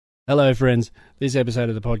Hello friends, this episode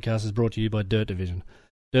of the podcast is brought to you by Dirt Division.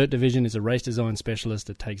 Dirt Division is a race design specialist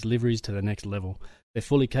that takes liveries to the next level. They're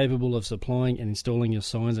fully capable of supplying and installing your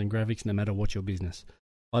signs and graphics no matter what your business.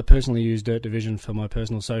 I personally use Dirt Division for my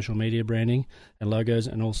personal social media branding and logos,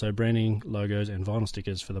 and also branding, logos and vinyl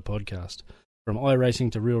stickers for the podcast. From iRacing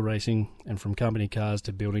to real racing, and from company cars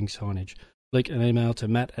to building signage. Click an email to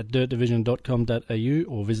matt@dirtdivision.com.au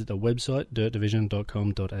or visit the website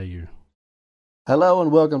dirtdivision.com.au. Hello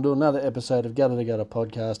and welcome to another episode of Gutter to Gutter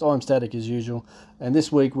podcast. I'm Static as usual, and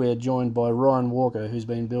this week we're joined by Ryan Walker, who's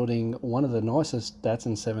been building one of the nicest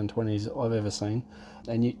Datsun 720s I've ever seen,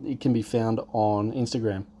 and it can be found on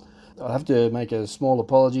Instagram. I have to make a small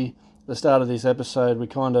apology. At the start of this episode, we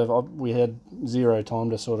had zero time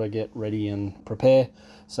to sort of get ready and prepare,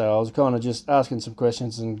 so I was kind of just asking some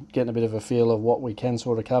questions and getting a bit of a feel of what we can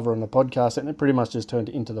sort of cover on the podcast, and it pretty much just turned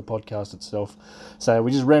into the podcast itself. So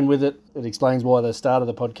we just ran with it. It explains why the start of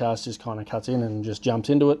the podcast just kind of cuts in and just jumps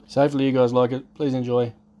into it. So hopefully you guys like it. Please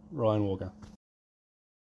enjoy. Ryan Walker.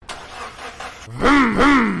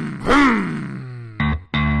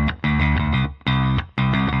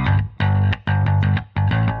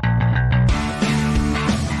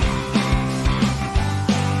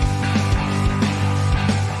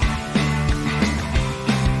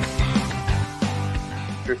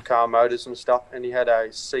 Drift car motors and stuff, and he had a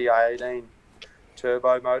CA18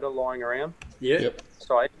 turbo motor lying around. Yep.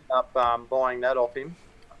 So I ended up buying that off him.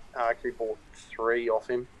 I actually bought 3 off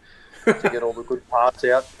him to get all the good parts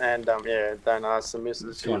out. And don't ask the missus.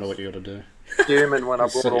 That's kind of what you ought to do. Human when I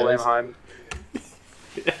brought all them home.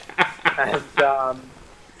 And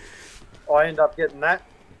I ended up getting that,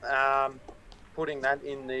 putting that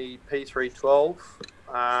in the P312.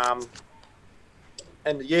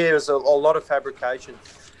 And yeah, it was a lot of fabrication.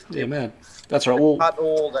 Yeah, man. That's right. Cut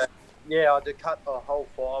all that. Yeah, I had to cut the whole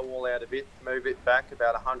firewall out of it, move it back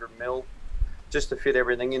about 100 mil, just to fit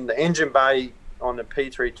everything in. The engine bay on the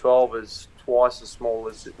P312 is twice as small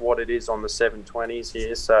as what it is on the 720s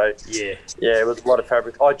here. So yeah, it was a lot of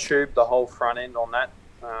fabric. I tubed the whole front end on that,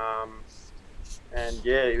 and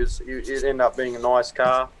yeah, it ended up being a nice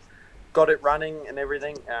car. Got it running and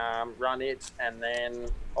everything, run it, and then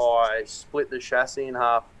I split the chassis in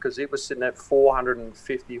half because it was sitting at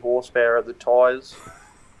 450 horsepower at the tyres,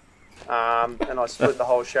 and I split the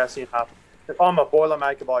whole chassis in half. I'm a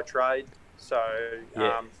Boilermaker by trade, so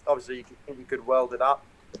obviously you could weld it up.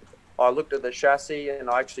 I looked at the chassis and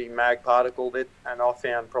I actually mag particled it, and I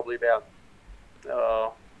found probably about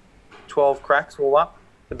 12 cracks all up.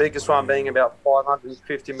 The biggest one being about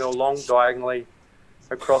 550 mil long diagonally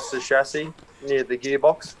across the chassis near the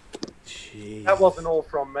gearbox. Jeez. That wasn't all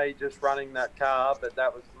from me just running that car, but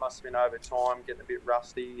must have been over time, getting a bit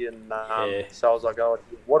rusty, and so I was like, oh,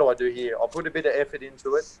 what do I do here? I put a bit of effort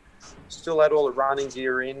into it, still had all the running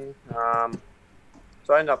gear in, so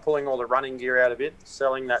I ended up pulling all the running gear out of it,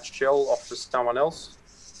 selling that shell off to someone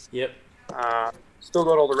else. Yep. Still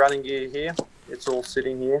got all the running gear here. It's all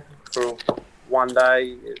sitting here for one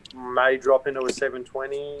day. It may drop into a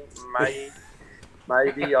 720, maybe,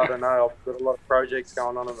 I don't know. I've got a lot of projects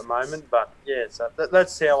going on at the moment, but yeah, so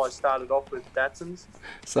that's how I started off with Datsuns.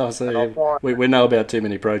 So we know about too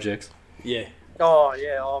many projects. Yeah. Oh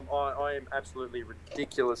yeah, I am absolutely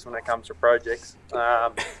ridiculous when it comes to projects.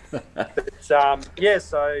 So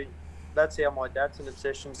that's how my Datsun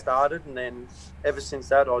obsession started, and then ever since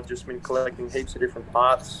that, I've just been collecting heaps of different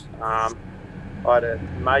parts. I had a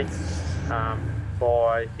mate,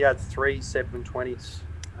 he had 3 720s.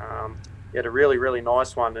 He had a really, really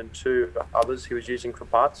nice one and 2 others he was using for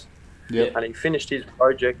parts. Yep. And he finished his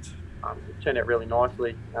project. It turned out really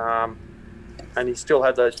nicely. And he still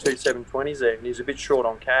had those 2 720s there, and he was a bit short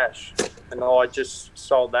on cash. And I just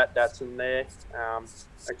sold that Datsun there.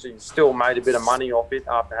 Actually, still made a bit of money off it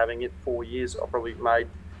after having it 4 years. I probably made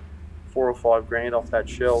 4 or 5 grand off that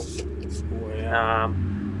shell. Wow.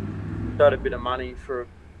 Got a bit of money for a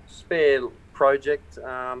spare project.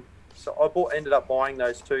 So I ended up buying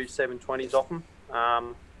those 2 720s off them.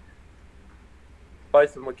 Both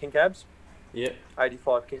of them were king cabs. Yep.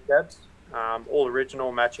 85 king cabs. All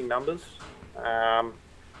original matching numbers. One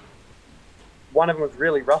of them was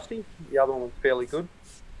really rusty. The other one was fairly good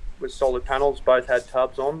with solid panels. Both had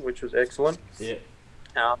tubs on, which was excellent. Yeah.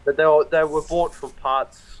 But they were bought for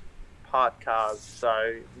part cars,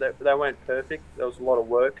 so they weren't perfect. There was a lot of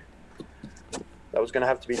work that was going to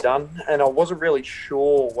have to be done, and I wasn't really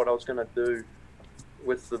sure what I was going to do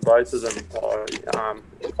with the both of them.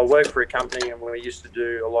 I worked for a company, and we used to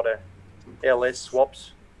do a lot of LS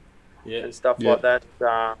swaps and stuff like that.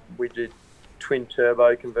 We did twin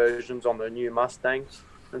turbo conversions on the new Mustangs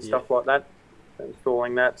and stuff like that,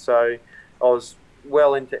 installing that. So I was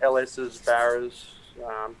well into LS's, Barras,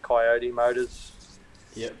 Coyote motors.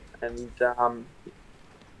 Yep. And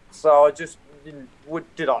so I just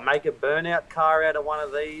did I make a burnout car out of one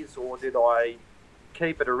of these, or did I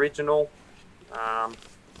keep it original?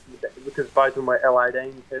 Because both of them were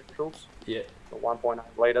L18 petrols. Yeah. 1.8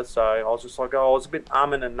 litre. So I was just like, I was a bit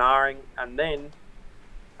umming and nahing. And then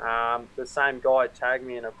the same guy tagged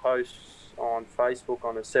me in a post on Facebook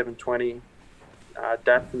on a 720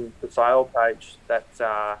 Datsun for sale page that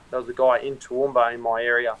there was a guy in Toowoomba in my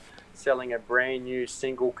area selling a brand new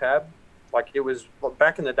single cab. Like, it was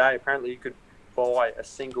back in the day, apparently you could buy a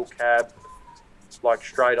single cab like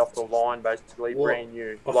straight off the line, basically, brand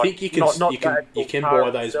new. I like, think you can you can buy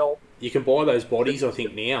those itself. You can buy those bodies, I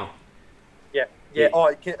think, now. Yeah. Oh,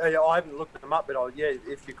 I haven't looked them up, but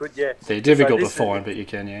if you could, yeah. They're difficult to find, but you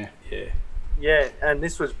can, yeah. Yeah. Yeah, and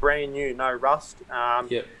this was brand new, no rust.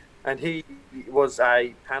 Yep. And he was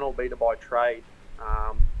a panel beater by trade.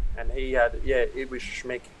 And he had, it was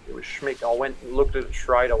schmick. It was schmick. I went and looked at it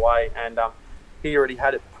straight away, and he already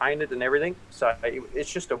had it painted and everything. So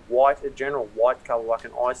it's just a general white colour, like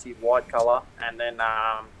an icy white colour. And then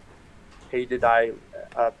he did a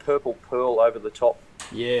purple pearl over the top.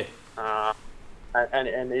 Yeah.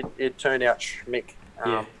 And it turned out schmick.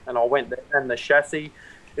 Yeah. And I went there, and the chassis,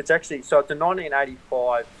 it's a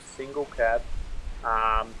 1985 single cab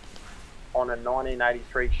on a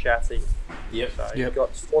 1983 chassis. Yep. So he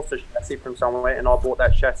got sourced a chassis from somewhere, and I bought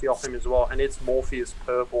that chassis off him as well. And it's Morpheus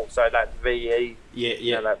purple, so that VE. Yeah.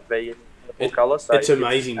 You know, that VE purple colour. So it's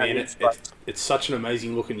amazing, man. It's such an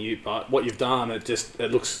amazing looking ute, but what you've done, it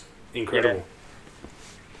looks incredible. Yeah.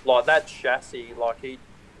 Like that chassis, like he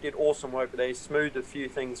did awesome work there. He smoothed a few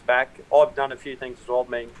things back. I've done a few things as well.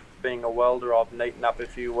 Being a welder, I've neatened up a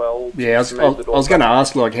few welds. Yeah, I was going to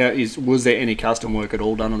ask, like, was there any custom work at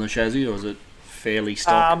all done on the chassis, or was it fairly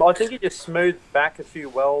stock? I think he just smoothed back a few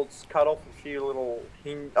welds, cut off a few little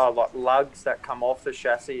like lugs that come off the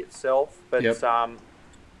chassis itself. But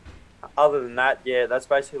other than that, that's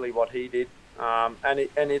basically what he did. And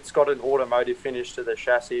it's got an automotive finish to the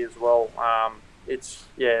chassis as well. It's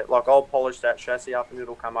like I'll polish that chassis up and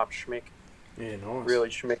it'll come up schmick. Yeah, nice. Really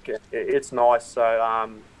schmick. It's nice.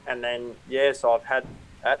 So and then so I've had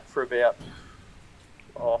that for about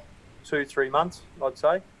 2-3 months, I'd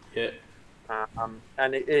say. Yeah.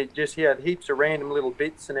 And it just had heaps of random little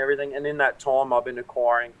bits and everything. And in that time, I've been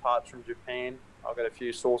acquiring parts from Japan. I've got a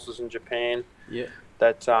few sources in Japan. Yeah.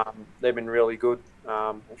 That they've been really good.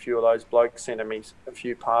 A few of those blokes sending me a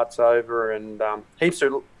few parts over, and heaps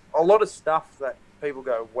of a lot of stuff that people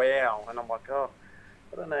go, wow, and I'm like, I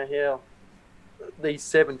don't know how these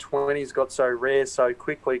 720s got so rare so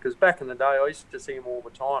quickly, because back in the day I used to see them all the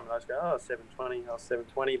time, and I was going,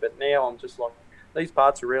 720, but now I'm just like, these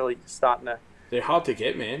parts are really starting to... They're hard to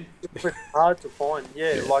get, man. Hard to find,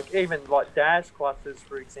 like even like dash clusters,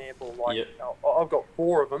 for example, like I've got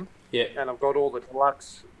 4 of them, and I've got all the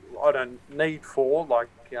deluxe. I don't need 4, like,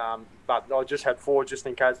 but I just had 4 just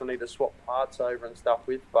in case I need to swap parts over and stuff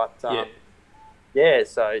with, but so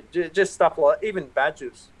just stuff like, even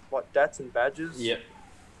badges, like Datsun badges.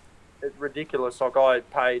 It's ridiculous. Like, I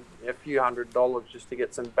paid a few $100s just to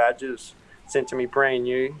get some badges sent to me brand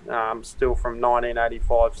new, still from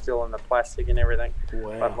 1985, still in the plastic and everything.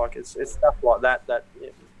 Wow. But like, it's stuff like that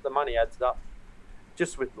the money adds up,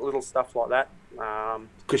 just with little stuff like that.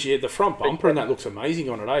 Because the front bumper and that looks amazing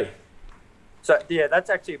on it, eh? So that's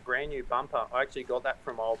actually a brand new bumper. I actually got that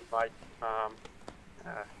from my old mate.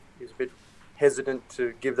 He was a bit hesitant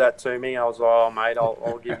to give that to me. I was like, oh mate,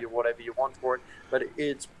 I'll give you whatever you want for it. But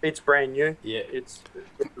it's brand new. Yeah. It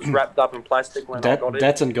was wrapped up in plastic when I got it.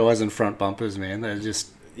 Datsun guys and front bumpers, man. They're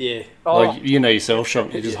just like, you know yourself,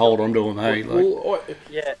 Sean. You just hold on to them, hey.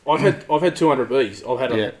 I've had 200Bs. I've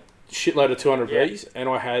had a shitload of 200Bs, and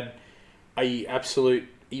I had a absolute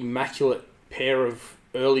immaculate pair of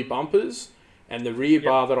early bumpers, and the rear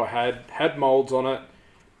bar that I had molds on it,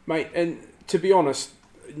 mate. And to be honest,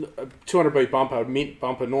 a 200B bumper, a mint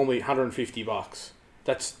bumper, normally $150.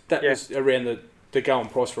 That was around the going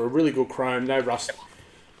price for a really good chrome, no rust,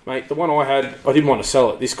 mate. The one I had, I didn't want to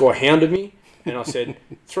sell it. This guy hounded me, and I said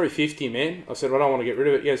 $350, man. I said, I don't want to get rid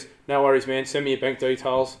of it. He goes, no worries, man. Send me your bank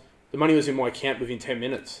details. The money was in my account within 10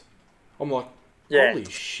 minutes. I'm like, holy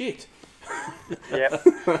shit.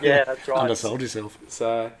 That's right. Undersold yourself.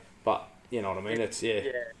 So, but you know what I mean. It's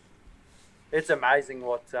it's amazing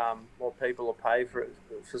what people will pay for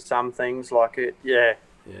some things. Like it,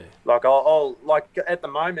 Like I'll like at the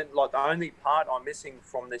moment, like the only part I'm missing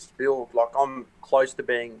from this build, like I'm close to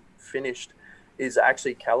being finished, is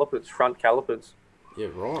actually calipers, front calipers. Yeah,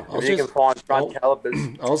 right. If you can find front calipers.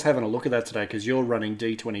 I was having a look at that today because you're running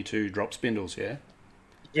D22 drop spindles, yeah?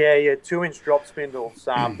 Yeah, 2-inch drop spindles,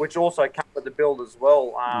 which also come with the build as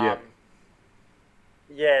well.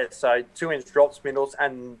 Yeah, so 2-inch drop spindles,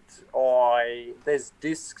 and there's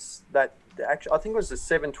discs that actually I think it was the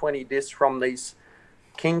 720 disc from these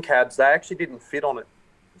King cabs. They actually didn't fit on it,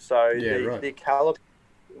 so the caliper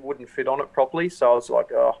wouldn't fit on it properly. So I was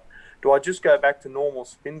like, oh, do I just go back to normal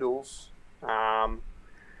spindles, and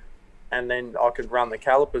then I could run the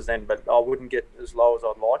calipers then, but I wouldn't get as low as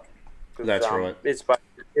I'd like. That's right.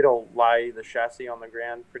 It'll lay the chassis on the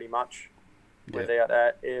ground pretty much without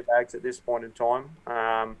airbags at this point in time.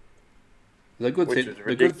 The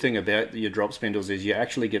good thing about your drop spindles is you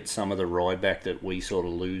actually get some of the ride back that we sort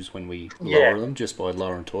of lose when we lower them just by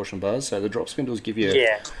lowering torsion bars. So the drop spindles give you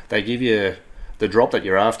the drop that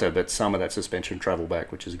you're after, but some of that suspension travel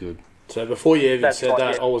back, which is good. So before you even said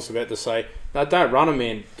that, I was about to say, no, don't run them,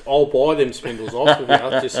 man. I'll buy them spindles off of you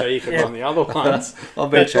just so you can run the other ones.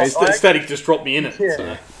 I've been chasing. Static just dropped me in it.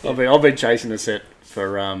 Yeah. So. I've been chasing a set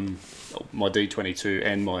for my D22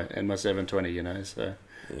 and my 720. You know, so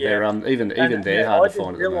they're even they're hard to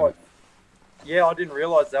find at the moment. Yeah, I didn't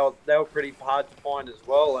realise they were pretty hard to find as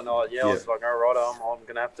well, and I was like, all right, I'm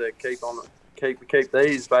gonna have to keep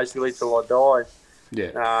these basically till I die.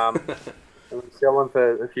 Yeah. And sell them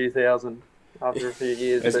for a few thousand after a few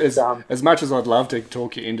years. As much as I'd love to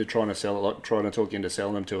talk you into trying to talk you into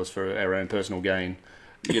selling them to us for our own personal gain,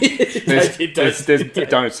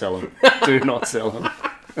 don't sell them. Do not sell them,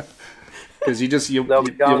 because you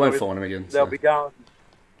won't find them again. They'll be going.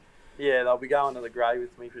 Yeah, they'll be going to the grave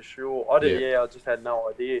with me for sure. I just had no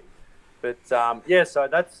idea. But so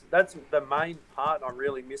that's the main part I'm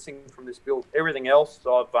really missing from this build. Everything else,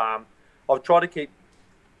 I've tried to keep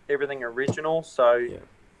everything original. So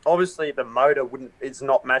obviously the motor is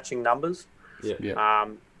not matching numbers. I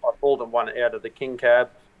pulled one out of the King cab.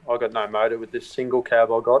 I got no motor with this single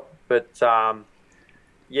cab I got. But so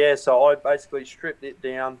I basically stripped it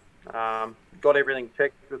down. Got everything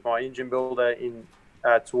checked with my engine builder in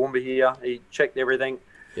Toowoomba here. He checked everything.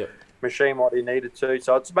 Machine what he needed to.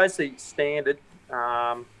 So it's basically standard.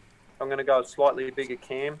 I'm going to go a slightly bigger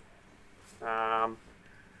cam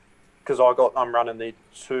because I'm running the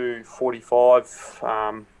 245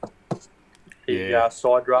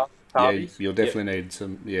 side draft. Yeah, you'll definitely need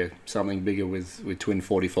something bigger with twin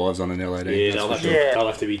 45s on an L18. Yeah, they'll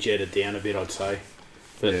have to be jetted down a bit, I'd say.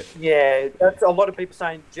 But that's a lot of people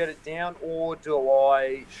saying jet it down, or do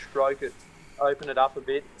I stroke it, open it up a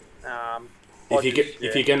bit?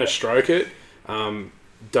 If you're going to stroke it,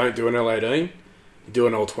 don't do an L18, do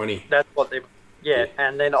an L20. That's what they...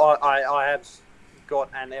 and then I have got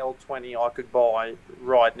an L20 I could buy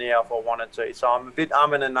right now if I wanted to. So I'm a bit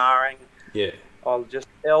umming and ahhing. Yeah. I'll just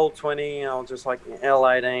L20, I'll just like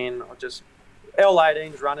L18.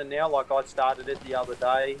 L18's running now, like I started it the other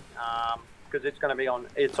day, because it's going to be on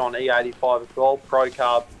E85 as well. Pro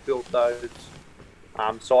Carb built those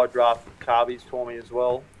side draft carbies for me as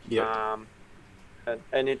well.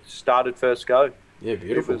 And it started first go. Yeah,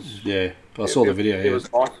 beautiful. I saw the video. It was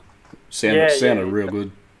nice. Sounded real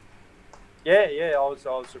good. I was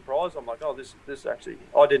surprised. I'm like, oh, this actually,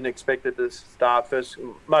 I didn't expect it to start first.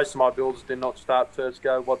 Most of my builds did not start first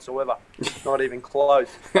go whatsoever. Not even close.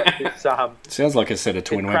 Sounds like a set of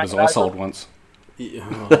twin Webers I sold once.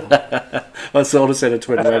 I sold a set of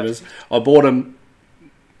twin Webers. I bought them.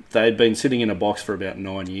 They'd been sitting in a box for about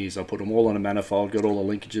 9 years. I put them all on a manifold, got all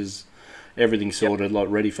the linkages, everything sorted, like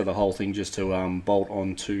ready for the whole thing, just to bolt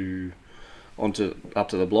onto up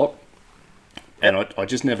to the block. And I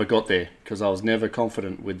just never got there because I was never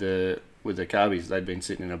confident with the carbies. They'd been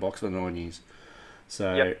sitting in a box for 9 years, so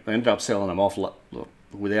I ended up selling them off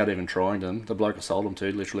without even trying them. The bloke I sold them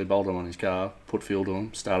to literally bolted them on his car, put fuel to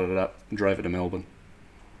them, started it up, and drove it to Melbourne.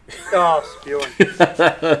 Oh, spewing!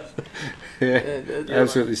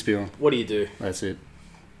 Absolutely spewing. What do you do? That's it.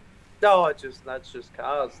 No, that's just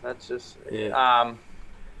cars. That's just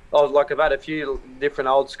I've had a few different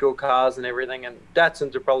old school cars and everything, and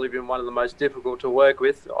Datsuns have probably been one of the most difficult to work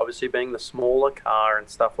with, obviously being the smaller car and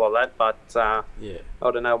stuff like that. But I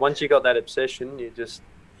don't know. Once you got that obsession, you just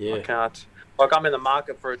I can't. Like, I'm in the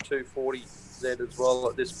market for a 240Z as well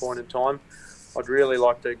at this point in time. I'd really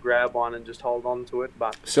like to grab one and just hold on to it,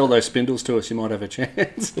 but sell those spindles to us. You might have a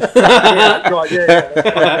chance. That's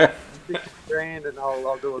right. $6 grand, and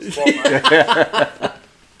I'll do a swap. Mate.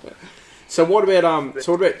 So what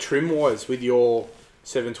about trim wise with your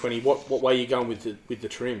 720? What way are you going with the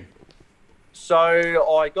trim?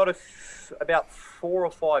 So I got about 4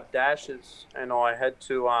 or 5 dashes, and I had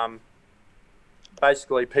to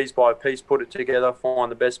basically piece by piece put it together, find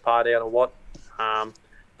the best part out of what,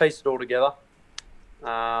 piece it all together,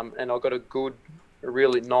 and I got a good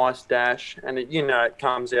really nice dash, and it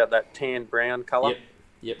comes out that tan brown colour.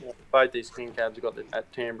 Yep. Both these king cabs have got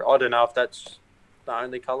that tan brown. I don't know if that's the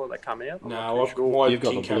only colour they come out. My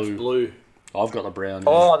king cab's blue. I've got the brown.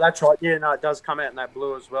 Oh, that's right. Yeah, no, it does come out in that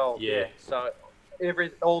blue as well. Yeah. So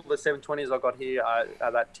all the 720s I got here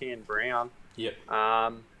are that tan brown. Yep.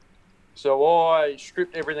 So I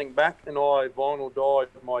stripped everything back and I vinyl dyed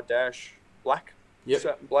my dash black. Yep.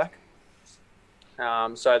 Satin black.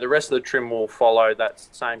 So the rest of the trim will follow that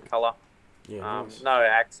same colour. Yeah. Nice. No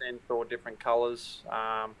accents or different colours.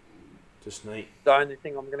 Just neat. The only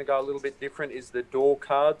thing I'm going to go a little bit different is the door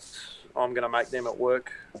cards. I'm going to make them at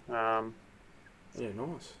work. Yeah,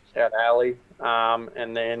 nice. Out alley,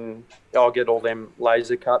 and then I'll get all them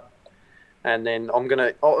laser cut, and then I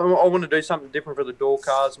want to do something different for the door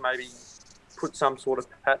cars. Maybe put some sort of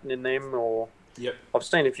pattern in them, or I've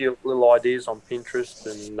seen a few little ideas on Pinterest,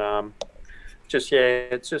 and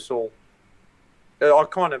it's just all. I'm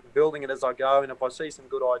kind of building it as I go, and if I see some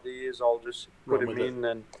good ideas, I'll just put them in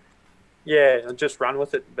and just run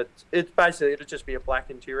with it. But it's basically it'll just be a black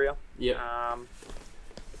interior. Yeah.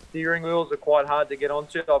 Steering wheels are quite hard to get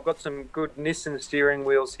onto. I've got some good Nissan steering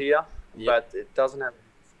wheels here, but it doesn't have.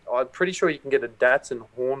 I'm pretty sure you can get a Datsun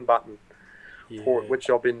horn button for it, which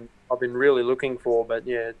I've been really looking for. But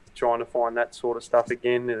trying to find that sort of stuff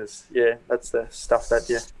again is that's the stuff that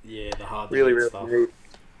the hard really stuff. need.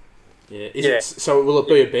 Yeah. So will it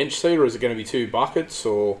be a bench seat or is it going to be 2 buckets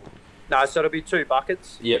or? No, so it'll be 2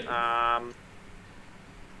 buckets. Yep. I've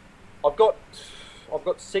got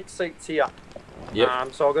 6 seats here.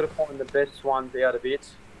 Yep. So I've got to find the best ones out of it.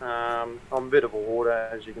 I'm a bit of a hoarder,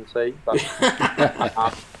 as you can see. But,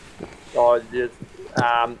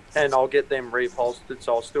 and I'll get them reupholstered,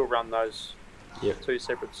 so I'll still run those 2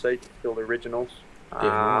 separate seats, still the originals.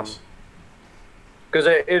 Nice. Because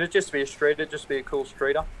it'll just be a street, it'll just be a cool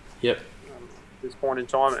streeter. Yep. At this point in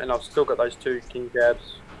time, and I've still got those 2 king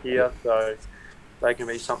cabs here, so they can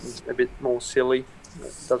be something a bit more silly.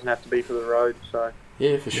 It doesn't have to be for the road, so.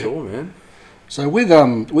 Yeah, for sure, man. So with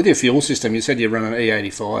your fuel system, you said you run an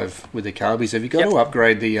E85 with the carbies. Have you got to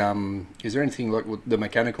upgrade the? Is there anything like with the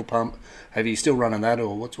mechanical pump? Have you still running that,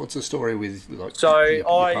 or what's the story with your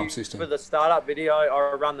pump system? For the startup video,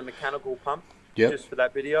 I run the mechanical pump just for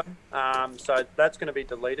that video. So that's going to be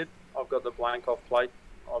deleted. I've got the blank off plate.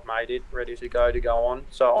 I've made it ready to go on.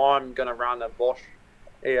 So I'm going to run a Bosch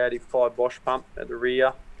E85 Bosch pump at the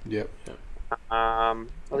rear. Yep. I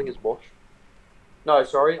think it's Bosch. No,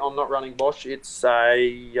 sorry, I'm not running Bosch. It's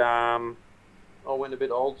I went a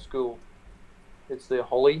bit old school. It's the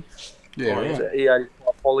Holly. Yeah, It's an E85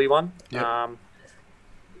 Holly one. Yep.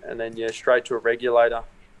 And then straight to a regulator.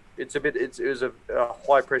 It was a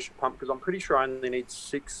high pressure pump because I'm pretty sure I only need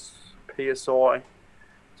 6 psi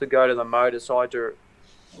to go to the motor side to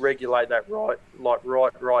regulate that right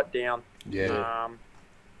down. Yeah.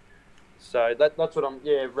 So that's what I'm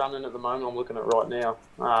running at the moment. I'm looking at right now.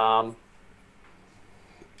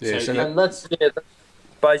 And that's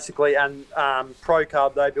basically, and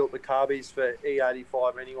ProCarb, they built the carbies for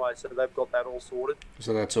E85 anyway, so they've got that all sorted.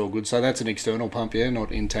 So that's all good. So that's an external pump,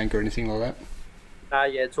 not in tank or anything like that?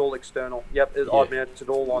 It's all external. Yep, I've mounted it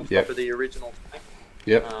all on top of the original tank.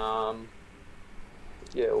 Yep. All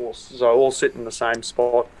sit in the same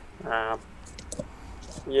spot. So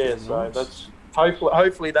that's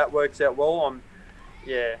hopefully that works out well. I'm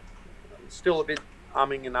still a bit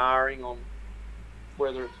umming and ahhing on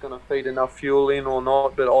whether it's going to feed enough fuel in or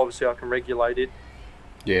not, but obviously I can regulate it.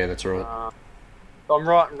 Yeah, that's right. I'm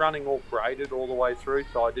running all braided all the way through,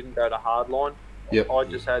 so I didn't go to hard line. Yep. I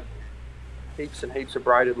just had heaps and heaps of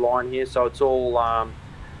braided line here, so it's all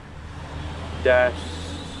dash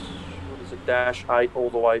 8 all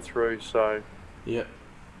the way through. So right.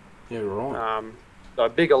 So a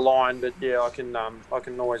bigger line, but I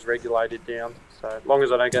can always regulate it down. So as long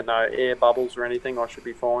as I don't get no air bubbles or anything, I should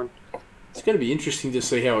be fine. It's going to be interesting to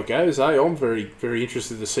see how it goes, eh? I'm very, very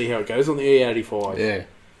interested to see how it goes on the E85.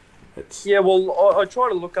 Yeah. Well, I try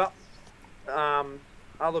to look up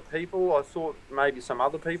other people. I thought maybe some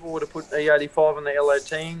other people would have put E85 on the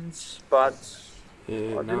LO10s, but I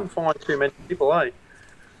didn't find too many people, eh?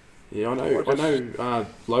 Yeah, I know.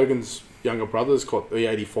 Logan's younger brother's got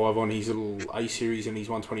E85 on his little A series and his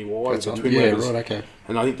 120Y. That's on. Yeah, right. Okay.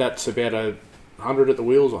 And I think that's about 100 at the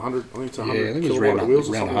wheels, or 100. I think it's 100 I think kilowatt around at the wheels,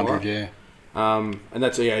 or around something 100. like that. And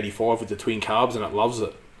that's E85 with the twin carbs, and it loves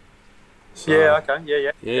it. So,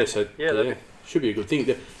 should be a good thing.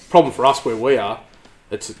 The problem for us where we are,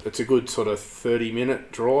 it's a good sort of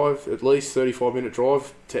 30-minute drive, at least 35-minute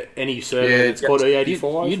drive to any server that's got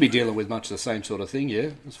E85. You'd be dealing with much the same sort of thing,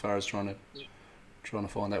 as far as trying to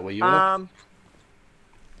find out where you are.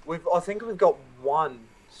 I think we've got one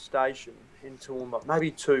station in Toowoomba, maybe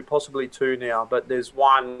two, possibly two now. But there's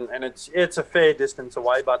one, and it's a fair distance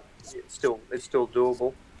away, but it's still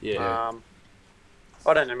doable. Yeah.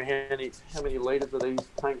 I don't know how many litres are these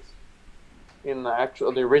tanks in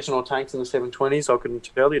the original tanks in the 720s. I couldn't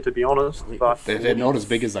tell you, to be honest. But they're not as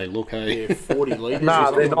big as they look, hey? Yeah, 40 litres.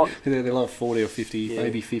 No, they're not. They're like 40 or 50,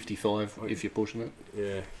 maybe 55 if you're pushing it.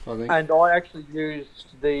 Yeah, I think. And I actually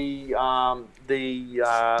used because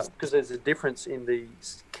there's a difference in the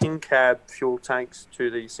king cab fuel tanks to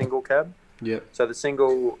the single cab. Yep. So the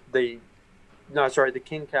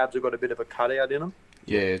king cabs have got a bit of a cutout in them.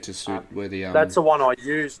 Yeah, to suit where the That's the one I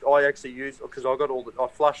used. I actually used because I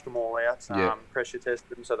flushed them all out, pressure tested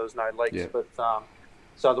them, so there was no leaks. Yep. But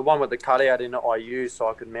so the one with the cutout in it, I used so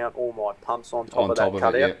I could mount all my pumps on top of that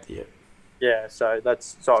cutout. Yeah. So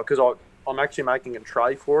that's because I'm actually making a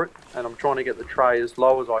tray for it, and I'm trying to get the tray as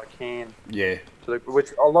low as I can. Yeah.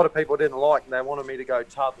 Which a lot of people didn't like. They wanted me to go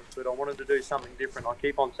tubs, but I wanted to do something different. I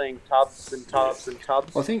keep on seeing tubs and tubs and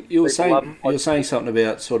tubs. I think you were saying something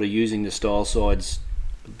about sort of using the style sides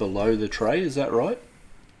below the tray. Is that right?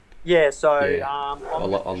 Yeah. So I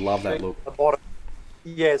love that look. The bottom.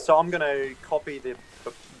 Yeah. So I'm going to copy the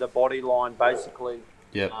body line basically.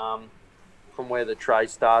 Yep. From where the tray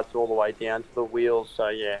starts all the way down to the wheels. So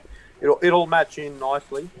yeah, it'll match in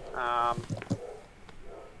nicely. But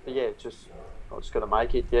yeah, I just got to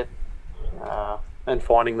make it yet, and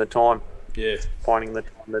finding the time. Yeah. Finding the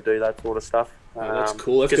time to do that sort of stuff. That's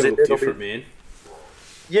cool. That's going to look different, man.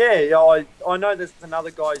 Yeah, I know there's another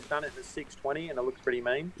guy who's done it in the 620 and it looks pretty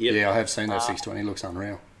mean. Yep. Yeah, I have seen that 620. It looks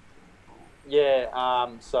unreal. Yeah,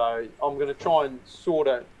 so I'm going to try and sort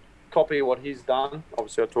of copy what he's done.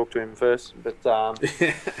 Obviously, I talked to him first, but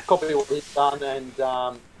copy what he's done. And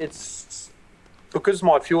it's because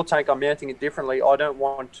my fuel tank, I'm mounting it differently. I don't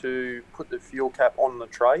want to put the fuel cap on the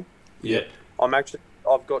tray. Yeah. I've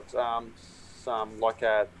got some like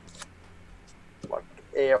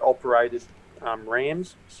air operated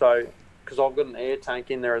rams. So because I've got an air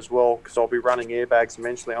tank in there as well, because I'll be running airbags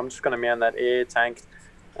eventually. I'm just going to mount that air tank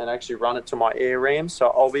and actually run it to my air rams. So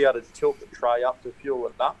I'll be able to tilt the tray up to fuel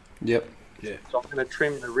it up. Yep. Yeah. So I'm going to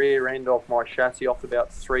trim the rear end of my chassis off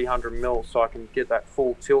about 300 mil so I can get that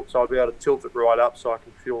full tilt. So I'll be able to tilt it right up so I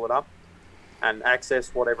can fuel it up and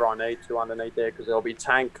access whatever I need to underneath there, because there'll be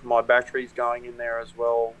my batteries going in there as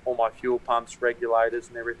well. All my fuel pumps, regulators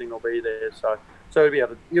and everything will be there. So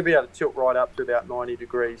you'll be able to tilt right up to about 90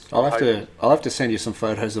 degrees. I'll have to send you some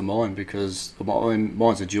photos of mine, because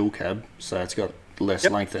mine's a dual cab, so it's got less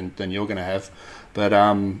length than you're going to have. But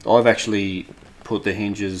I've actually put the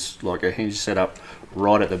hinges, like a hinge setup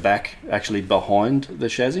right at the back, actually behind the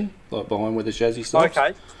chassis, like behind where the chassis stops.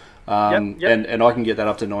 Okay. And I can get that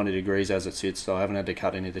up to 90 degrees as it sits, so I haven't had to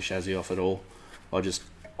cut any of the chassis off at all.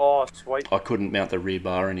 Oh, sweet. I couldn't mount the rear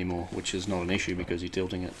bar anymore, which is not an issue because you're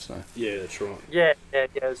tilting it. So yeah, that's right. Yeah.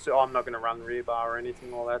 So I'm not going to run the rear bar or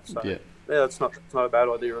anything like that. So yeah, that's not a bad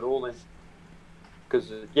idea at all then.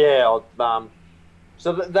 Because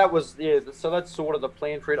so that's sort of the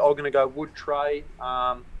plan for it. I'm going to go wood tray.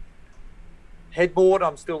 Headboard,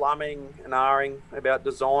 I'm still umming and ahhing about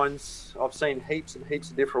designs. I've seen heaps and heaps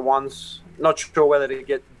of different ones. Not sure whether to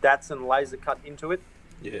get Datsun laser cut into it.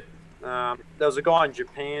 Yeah. There was a guy in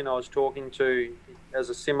Japan I was talking to, as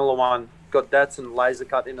a similar one, got Datsun laser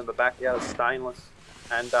cut into the back out of stainless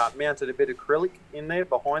and mounted a bit of acrylic in there,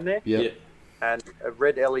 behind there. Yeah. And a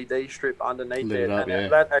red LED strip underneath Lit there. it up, and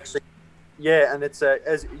that actually, and it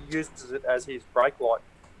uses it as his brake light.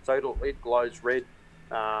 So it glows red.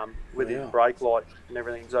 With his brake light and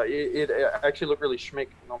everything. So it actually looked really schmick.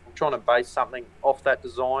 I'm trying to base something off that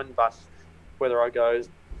design, but whether I go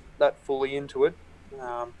that fully into it,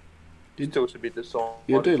 still to be decided.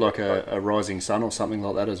 You'll do like a rising sun or something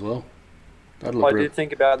like that as well. I did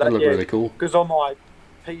think about that. That'd look really cool. Because on my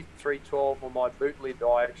P312 on my boot lid,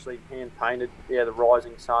 I actually hand painted the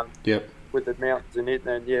rising sun. Yep. With the mountains in it,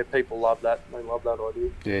 and people love that. They love that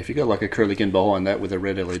idea. Yeah, if you got like acrylic in behind that with a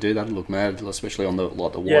red LED, that'd look mad, especially on the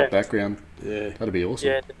white background. Yeah, that'd be awesome.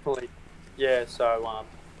 Yeah, definitely. Yeah, so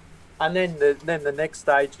and then the next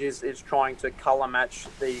stage is trying to colour match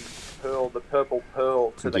the purple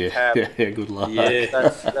pearl to the cab. Yeah, good luck. Yeah,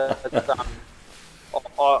 that's I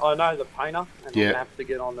know the painter, and I'm gonna have to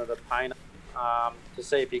get onto the painter to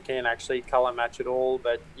see if he can actually colour match it all.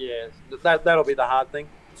 But yeah, that'll be the hard thing.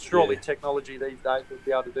 Surely technology these days would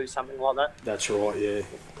be able to do something like that. That's right, yeah.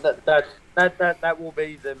 That will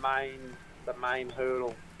be the main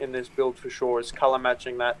hurdle in this build for sure, is colour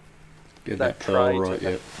matching that. Get that pearl right,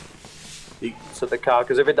 to the car,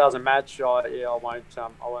 because if it doesn't match, I won't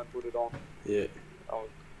put it on. Yeah.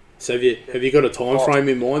 So have you got a time frame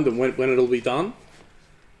in mind and when it'll be done?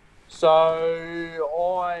 So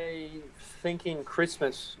I thinking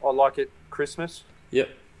Christmas. I like it Christmas. Yep.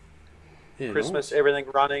 Yeah, Christmas, nice. everything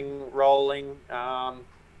running, rolling,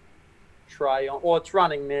 tray on. Well, it's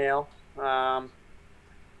running now.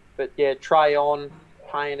 But yeah, tray on,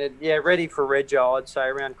 painted. Yeah, ready for Rego, I'd say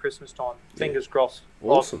around Christmas time. Fingers crossed.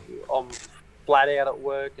 Awesome. I'm flat out at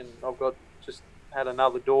work, and I've just had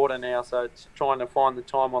another daughter now, so it's trying to find the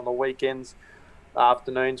time on the weekends,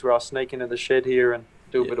 afternoons, where I sneak into the shed here and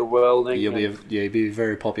do a bit of welding. You'll be a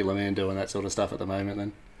very popular man doing that sort of stuff at the moment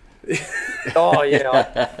then. Oh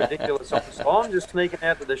yeah, ridiculous. So I'm just sneaking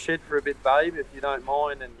out to the shed for a bit, babe, if you don't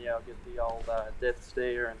mind, and I'll get the old death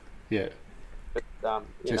stare and. Yeah. But,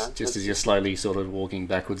 just as you're slowly sort of walking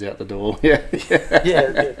backwards out the door. Yeah.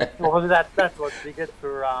 yeah. Well, that's what you get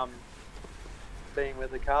for being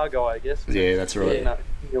with the car guy, I guess. Yeah, that's right. You know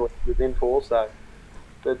what he was in for. So,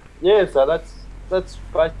 but yeah, so that's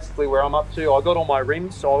basically where I'm up to. I got all my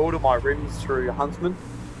rims. So I ordered my rims through Huntsman.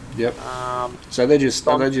 Yep. So they're just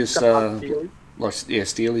Steely,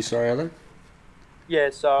 sorry, are they? Yeah.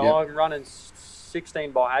 So Yep. I'm running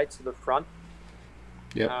 16x8s to the front.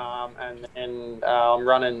 Yep. And I'm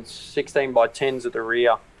running 16x10s at the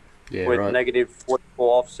rear. Yeah, with right. negative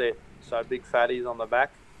 44 offset. So big fatties on the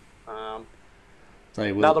back.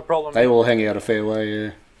 They will. Another problem. They will hang out a fair way.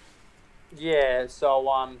 Yeah. Yeah.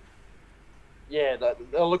 So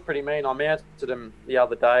they'll look pretty mean. I mounted them the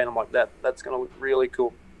other day, and I'm like, that's going to look really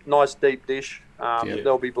cool. Nice deep dish.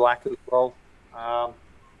 They'll be black as well.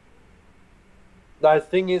 The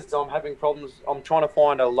thing is, I'm having problems. I'm trying to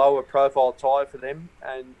find a lower profile tyre for them,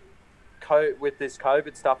 and with this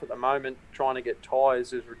COVID stuff at the moment, trying to get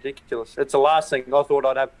tyres is ridiculous. It's the last thing I thought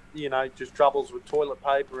I'd have, just troubles with toilet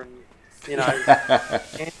paper and,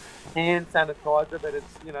 hand sanitizer, but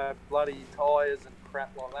it's, bloody tyres and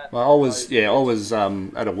crap like that. Well, I was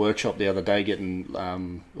at a workshop the other day getting,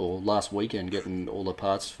 or last weekend, getting all the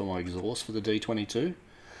parts for my exhaust for the D22.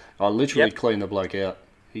 I literally cleaned the bloke out.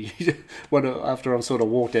 After I sort of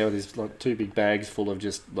walked out with his like 2 big bags full of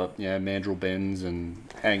just mandrel bends and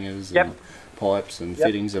hangers and pipes and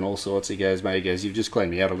fittings and all sorts, he goes, mate, you've just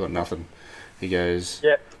cleaned me out, I've got nothing. He goes,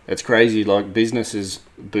 it's crazy, like business is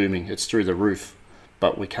booming, it's through the roof,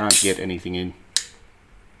 but we can't get anything in.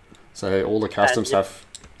 So all the custom stuff,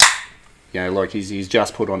 like he's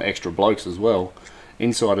just put on extra blokes as well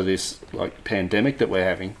inside of this like pandemic that we're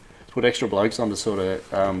having. Put extra blokes on to sort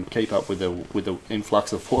of keep up with the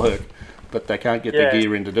influx of work, but they can't get the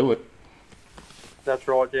gear in to do it. That's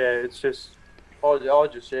right. Yeah, it's just I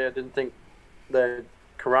didn't think the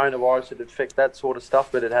coronavirus would affect that sort of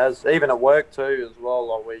stuff, but it has. Even at work too, as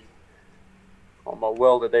well. Like I'm a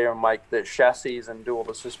welder there and make the chassis and do all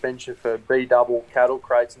the suspension for B-double cattle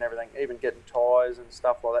crates and everything. Even getting tyres and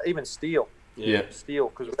stuff like that. Even steel. Yeah. Steel,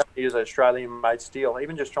 because we have to use Australian-made steel.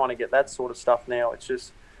 Even just trying to get that sort of stuff now, it's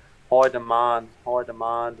just. High demand,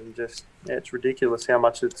 and just it's ridiculous how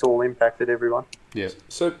much it's all impacted everyone. Yeah.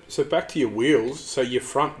 So back to your wheels. So your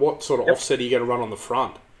front, what sort of offset are you going to run on the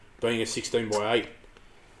front? Being a 16x8.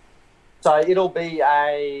 So it'll be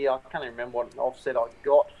I can't even remember what offset I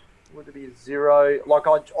got. Would it be 0? Like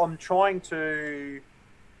I'm trying to.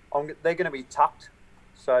 They're going to be tucked,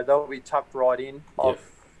 so they'll be tucked right in.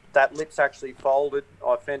 That lip's actually folded.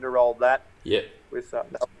 I fender rolled that. Yeah. With that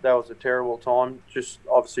was a terrible time. Just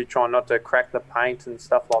obviously trying not to crack the paint and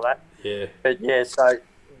stuff like that. Yeah. But yeah, so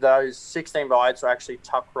those 16x8s are actually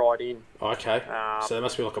tucked right in. Okay. So there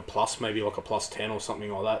must be like a plus, maybe like a plus 10 or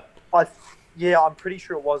something like that. I'm pretty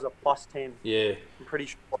sure it was a plus 10. Yeah. I'm pretty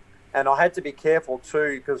sure. And I had to be careful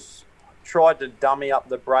too because I tried to dummy up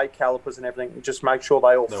the brake calipers and everything and just make sure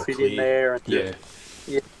they all fit in there. And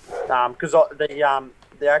because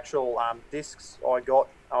the actual discs I got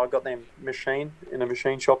them in a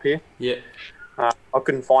machine shop here. Yeah. I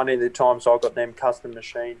couldn't find any at the time, so I got them custom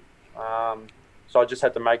machine. So I just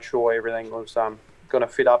had to make sure everything was going to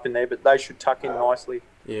fit up in there, but they should tuck in nicely.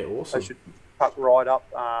 Yeah, awesome. They should tuck right up.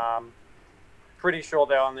 Pretty sure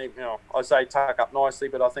they'll only, I say tuck up nicely,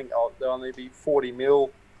 but I think they'll only be 40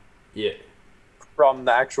 mil. Yeah. From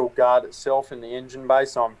the actual guard itself in the engine bay,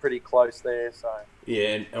 so I'm pretty close there. So. Yeah,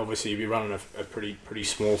 and obviously you'll be running a pretty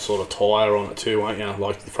small sort of tyre on it too, won't you?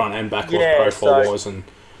 Like the front and back, like profile-wise. And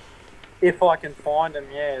if I can find them,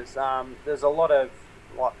 there's a lot of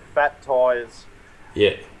like fat tyres.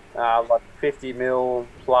 Yeah. Like 50 mil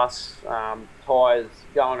plus tyres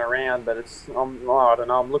going around, but I don't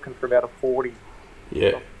know. I'm looking for about a 40.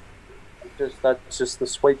 Yeah. That's just the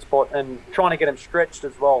sweet spot, and trying to get them stretched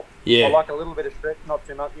as well. Yeah. I like a little bit of stretch, not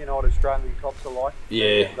too much. You know what Australian cops are like.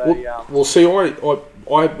 Yeah. Well, see, I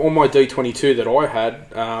on my D22 that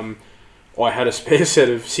I had a spare set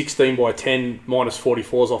of 16 by 10 minus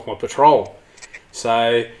 44s off my Patrol.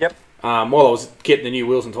 So while I was getting the new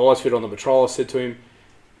wheels and tyres fit on the Patrol, I said to him,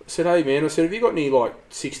 hey man, have you got any like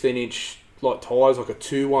 16-inch like tyres, like a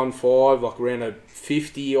 215, like around a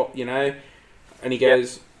 50, you know? And he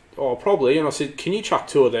goes, oh, probably. And I said, can you chuck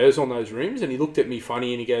 2 of those on those rims? And he looked at me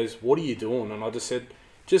funny and he goes, what are you doing? And I just said,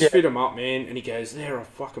 just fit them up, man. And he goes, they're a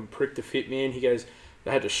fucking prick to fit, man. He goes,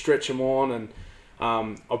 they had to stretch them on, and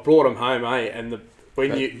I brought them home, And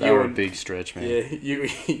they were a big stretch, man. Yeah,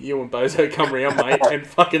 you and Bozo come round, mate, and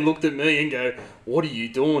fucking looked at me and go, what are you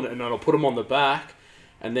doing? And then I put them on the back,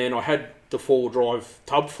 and then I had the 4-wheel drive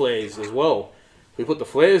tub flares as well. We put the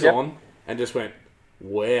flares on and just went,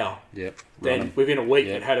 wow. Yep. Then within a week,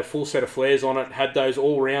 it had a full set of flares on it, had those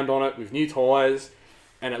all round on it with new tyres,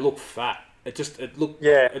 and it looked fat. It just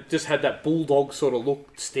had that bulldog sort of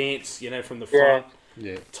look, stance, you know, from the front.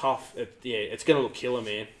 Yeah. Tough. It's going to look killer,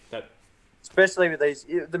 man. Especially with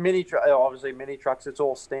the mini trucks, it's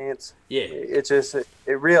all stance. Yeah. It's just, it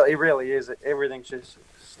really is. Everything's just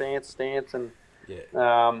stance, and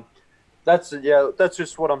that's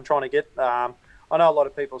just what I'm trying to get. I know a lot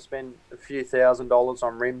of people spend a few $1,000s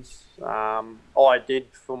on rims. I did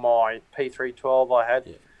for my P312 I had.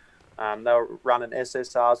 Yeah. They were running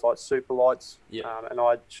SSRs like super lights, and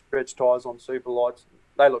I stretched tyres on super lights.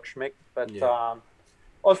 They look schmick, but I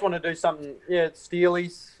just want to do something,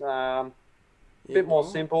 steelies, a bit more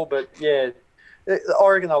simple, but I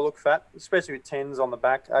reckon they'll look fat, especially with 10s on the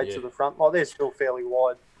back, 8s at the front. Like, they're still fairly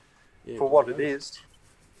wide for what it is.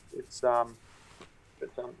 It's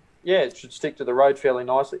it should stick to the road fairly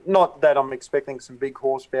nicely. Not that I'm expecting some big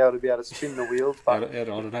horsepower to be able to spin the wheels, but I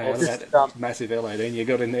don't know. That massive L18 you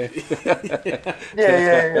got in there. Big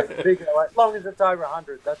L8. As long as it's over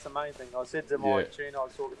 100, that's the main thing. I said to my tune, I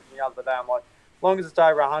was talking to him the other day, I'm like, as long as it's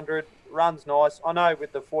over 100, runs nice. I know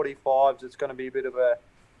with the 45s, it's going to be a bit of a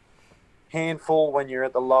handful when you're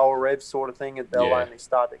at the lower revs sort of thing, and they'll only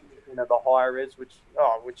start to get into the higher revs, which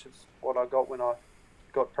is what I got when I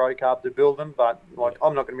got Pro Carb to build them. But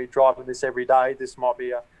I'm not going to be driving this every day. This might be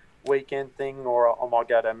a weekend thing, or I might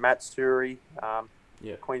go to Matsuri,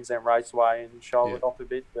 Queensland Raceway, and show it off a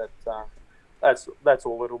bit. But that's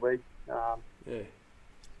all it'll be. Something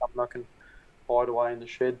I can hide away in the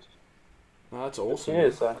shed. Oh, that's awesome.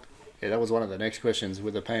 Yeah, that was one of the next questions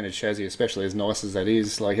with the painted chassis, especially as nice as that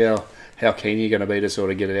is. Like, how keen are you going to be to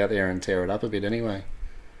sort of get it out there and tear it up a bit anyway?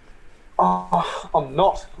 Oh, I'm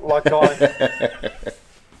not. Like,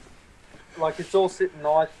 it's all sitting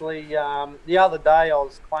nicely. The other day I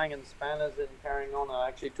was clanging spanners and carrying on. I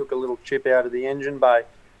actually took a little chip out of the engine bay,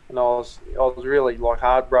 and I was really like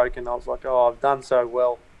heartbroken. I was like, I've done so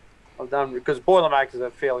well. Because Boilermakers are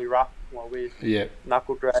fairly rough, weird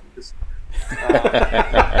knuckle draggers.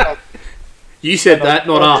 You said that,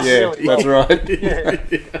 not us. Yeah, that's right.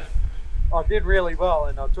 I did really well,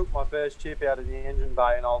 and I took my first chip out of the engine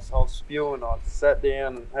bay, and I was spewing. I sat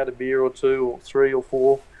down and had a beer or 2 or 3 or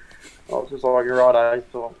 4. I was just like, right,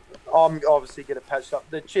 so I'm obviously get it patched up.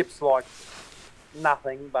 The chip's like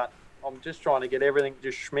nothing, but I'm just trying to get everything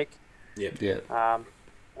just schmick.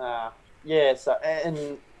 So,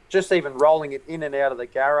 and just even rolling it in and out of the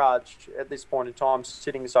garage at this point in time,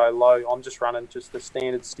 sitting so low, I'm just running just the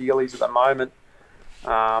standard steelies at the moment.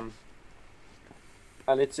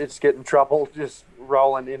 And it's getting trouble just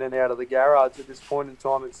rolling in and out of the garage at this point in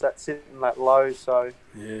time. It's sitting that low, so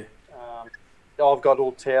I've got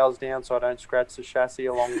all towels down so I don't scratch the chassis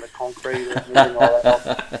along the concrete or anything like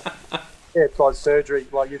that. It's like surgery.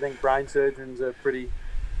 Like, you think brain surgeons are pretty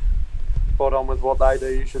spot on with what they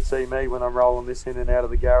do. You should see me when I'm rolling this in and out of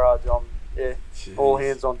the garage. I'm all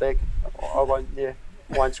hands on deck. I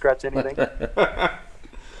won't scratch anything. Oh,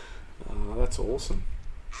 that's awesome.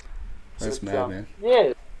 That's mad, man.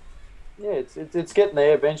 It's getting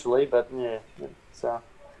there eventually, but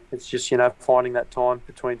it's just finding that time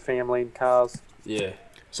between family and cars. Yeah.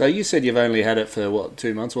 So you said you've only had it for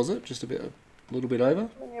 2 months, was it? Just a little bit over?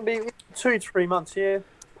 Maybe 2-3 months,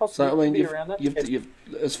 possibly. So I mean, around that. You've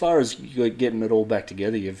as far as getting it all back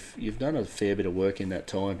together, you've done a fair bit of work in that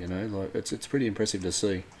time. Like it's pretty impressive to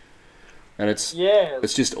see, and it's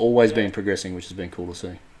just always been progressing, which has been cool to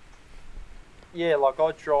see. Yeah, like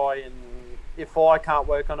I try, and if I can't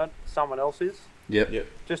work on it, someone else is. Yep.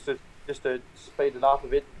 Just to speed it up a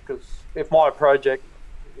bit, because if my project,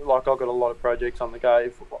 like I've got a lot of projects on the go,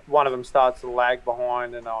 if one of them starts to lag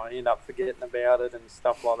behind and I end up forgetting about it and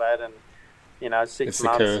stuff like that, and 6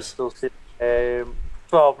 months is still sitting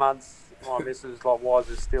 12 months, My missus is like, why is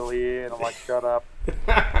it still here? And I'm like, shut up.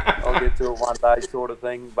 I'll get to it one day sort of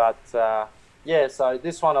thing. But, yeah, so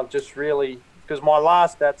this one I've just really... Because my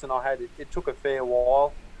last Datsun I had, it took a fair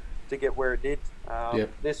while to get where it did.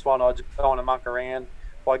 This one I just don't want to muck around.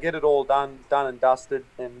 If I get it all done and dusted,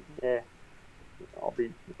 then, yeah, I'll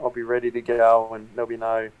be ready to go and there'll be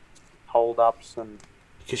no hold-ups and...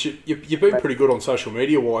 Because you've been pretty good on social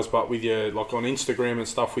media-wise, but with your, like on Instagram and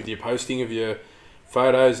stuff, with your posting of your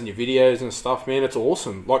photos and your videos and stuff, man, it's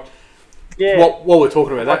awesome. Like, yeah. While we're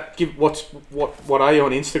talking about that, what are you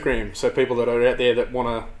on Instagram? So people that are out there that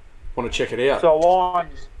want to check it out. So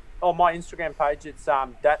on my Instagram page, it's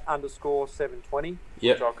dat_720.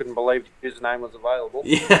 Yep. Which I couldn't believe the username was available.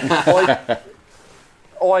 Yeah.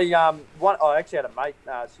 I actually had a mate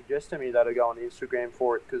suggest to me that I go on Instagram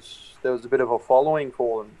for it because there was a bit of a following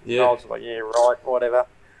for them. Yeah. And I was like, yeah, right, whatever.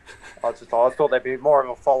 I thought there'd be more of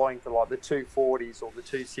a following for like the 240s or the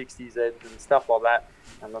 260s and stuff like that,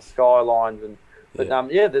 and the Skylines but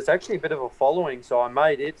there's actually a bit of a following. So I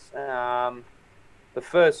made it. The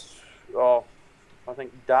first, I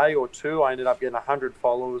think day or two, I ended up getting 100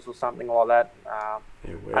 followers or something like that.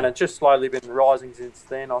 And it's just slowly been rising since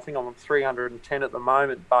then. I think I'm on 310 at the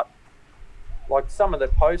moment. But like some of the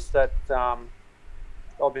posts that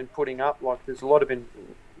I've been putting up, like there's a lot of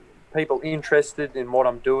people interested in what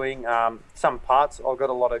I'm doing. Some parts, I've got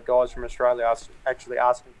a lot of guys from Australia actually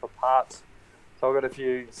asking for parts. So I've got a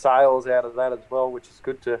few sales out of that as well, which is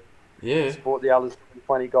good to support the other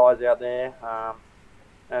 20 guys out there.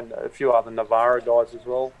 And a few other Navara guys as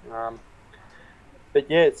well. But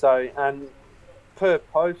yeah, and per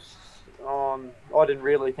post I didn't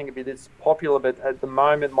really think it'd be this popular, but at the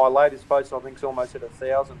moment, my latest post I think is almost at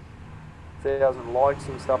 1,000 likes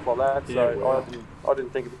and stuff like that. Yeah, so wow. I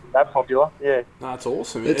didn't think it'd be that popular. Yeah, That's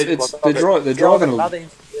awesome. They're driving another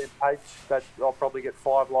Instagram page that I'll probably get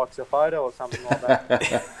 5 likes a photo or something like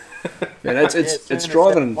that. it's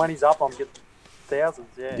driving. 20's up, I'm getting thousands.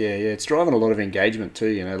 Yeah, it's driving a lot of engagement too.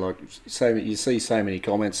 You know, like you see so many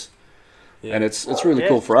comments, and it's really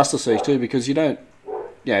cool for us to see too, because you don't,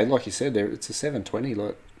 like you said, it's a 720.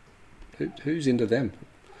 Like, who's into them?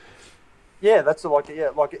 Yeah, that's like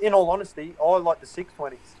in all honesty, I like the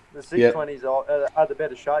 620s. The 620s are the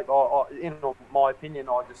better shape. In my opinion,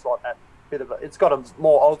 I just like that bit of it's got a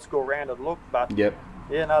more old school rounded look, but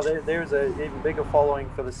there's a even bigger following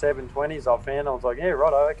for the 720s. I found. I was like,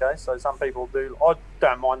 okay. So some people do. I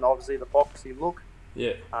don't mind obviously the boxy look.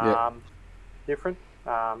 Different.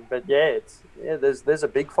 But there's a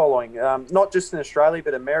big following. Not just in Australia,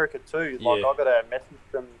 but America too. Like I got a message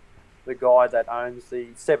from the guy that owns the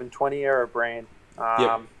 720 era brand,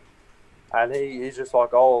 and he's just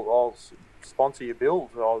like, I'll sponsor your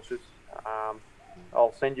builds.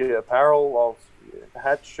 I'll send you apparel,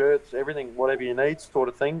 hats, shirts, everything, whatever you need, sort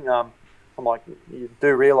of thing. I'm like, you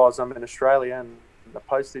do realise I'm in Australia and the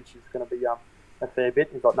postage is going to be a fair bit.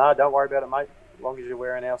 He's like, no, don't worry about it, mate, as long as you're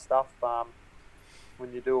wearing our stuff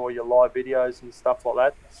when you do all your live videos and stuff like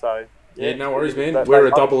that. So yeah, no worries, man. We're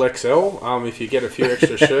a double XL. If you get a few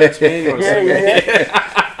extra shirts, man, you want to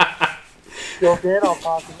I'll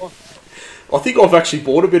pass them on. I think I've actually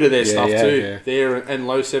bought a bit of their stuff too. Yeah. They're and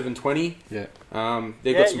low 720. Yeah.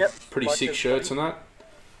 They've got some pretty sick shirts and that.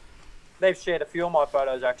 They've shared a few of my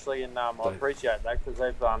photos actually, and I appreciate that because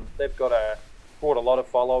they've brought a lot of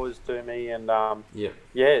followers to me, and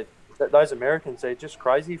those Americans, they're just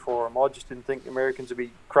crazy for them. I just didn't think Americans would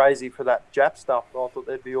be crazy for that Jap stuff. I thought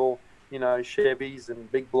they'd be all, Chevys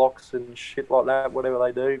and big blocks and shit like that, whatever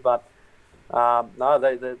they do. But no,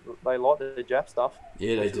 they like the Jap stuff.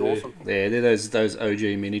 Yeah, they do. Awesome. Yeah, they're those OG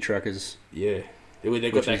mini truckers. Yeah.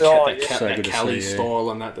 They've got that Cali style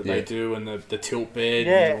and that they do, and the tilt bed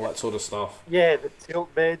and all that sort of stuff. Yeah, the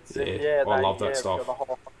tilt beds. Yeah, I love that stuff. The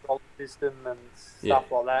whole control system and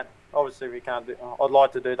stuff like that. Obviously, we can't do. I'd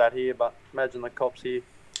like to do that here, but imagine the cops here.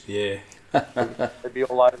 Yeah, they'd be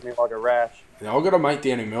all over me like a rash. Now, I've got a mate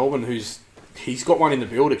down in Melbourne he's got one in the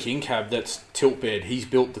builder, King Cab, that's tilt bed. He's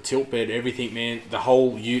built the tilt bed, everything, man. The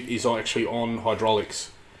whole ute is actually on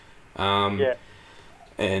hydraulics. And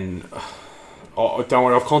don't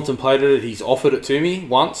worry, I've contemplated it. He's offered it to me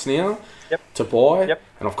once now to buy,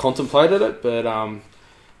 and I've contemplated it, but I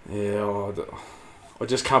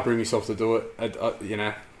just can't bring myself to do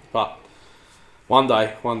it. But one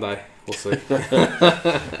day, we'll see.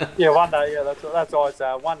 One day. Yeah, that's all I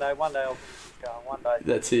say. One day, I'll go. One day.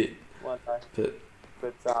 That's it. One day.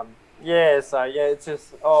 But it's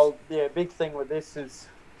just big thing with this is,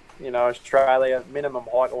 Australia minimum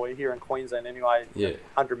height, or here in Queensland anyway.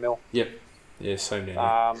 100 mil. Yep. Yeah, same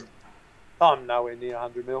down here. I'm nowhere near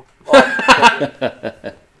 100 mil.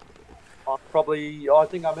 I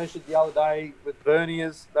think I measured the other day with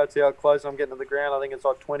verniers. That's how close I'm getting to the ground. I think it's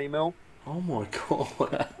like 20 mil. Oh my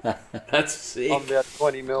god, that's sick. I'm about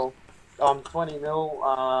 20 mil. I'm 20 mil.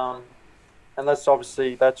 And that's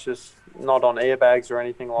just not on airbags or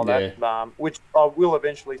anything like that. Which I will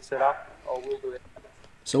eventually set up. I will do it.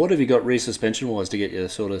 So what have you got re-suspension wise to get you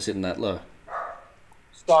sort of sitting that low?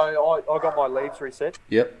 So I got my leaves reset.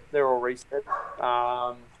 Yep. They're all reset.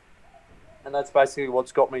 And that's basically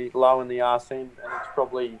what's got me low in the RC, and it's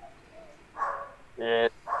probably,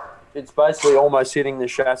 it's basically almost hitting the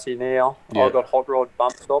chassis now. Yep. I've got hot rod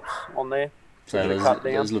bump stops on there. So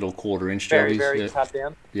those little 1/4-inch very, jobbies. very cut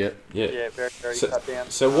down. Yep. Yeah. Yeah, very, very cut down.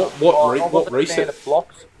 So what reset?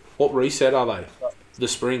 Blocks. What reset are they? The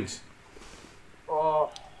springs. Oh,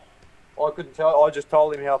 I couldn't tell. I just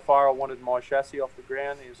told him how far I wanted my chassis off the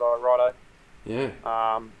ground. He was like, righto. Yeah.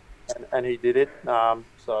 And he did it.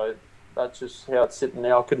 So that's just how it's sitting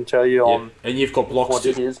now. I couldn't tell you on. And you've got blocks. What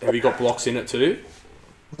it is. Have you got blocks in it too?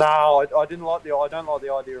 No, I didn't like I don't like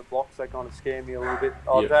the idea of blocks. They kind of scare me a little bit.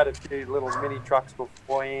 I've had a few little mini trucks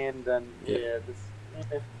beforehand, and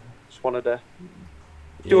just wanted to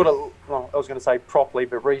do it. Well, I was going to say properly,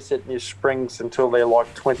 but resetting your springs until they're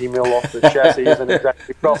like 20 mil off the chassis isn't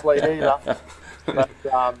exactly properly either. But,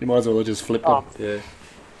 you might as well just flip them.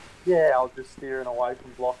 Yeah, I was just steering away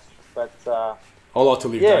from blocks, but. I like to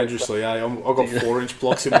live dangerously, I've got 4-inch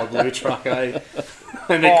blocks in my blue truck, I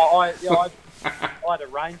had a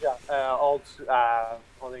Ranger, I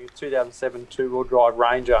think a 2007 two-wheel drive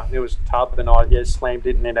Ranger. It was a tub, and I slammed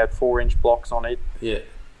it, and it had 4-inch blocks on it. Yeah.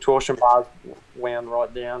 Torsion bars wound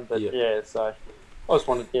right down, but so I just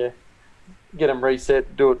wanted to get them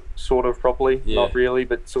reset, do it sort of properly, not really,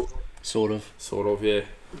 but Sort of, yeah.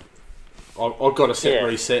 I've got a set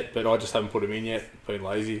reset, but I just haven't put them in yet. Been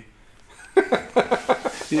lazy.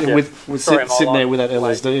 With sitting there with that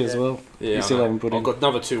LSD as well. Yeah, you still haven't put in. I've got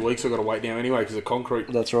another 2 weeks. I've got to wait now anyway because the concrete.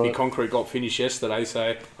 That's right. The concrete got finished yesterday,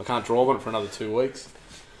 so I can't drive on it for another 2 weeks.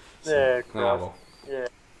 So, yeah.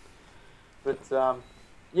 But so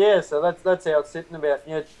that's how it's sitting, about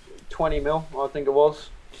 20 mil, I think it was.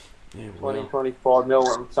 Yeah, 25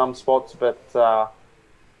 mil in some spots, but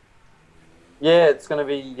it's going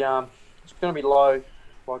to be low.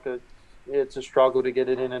 It's a struggle to get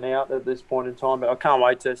it in and out at this point in time, but I can't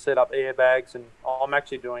wait to set up airbags. And I'm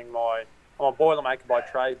actually doing I'm a boilermaker by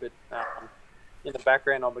trade, but in the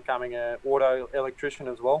background I'm becoming an auto electrician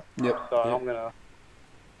as well. Yep.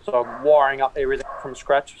 So I'm wiring up everything from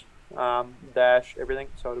scratch, dash everything,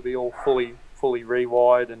 so it'll be all fully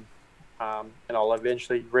rewired, and I'll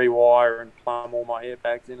eventually rewire and plumb all my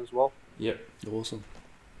airbags in as well. Yep. Awesome.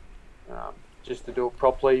 Just to do it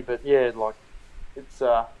properly, but it's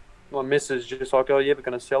my missus just like, oh, you ever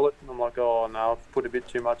going to sell it? And I'm like, oh, no, I've put a bit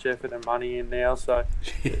too much effort and money in now, so...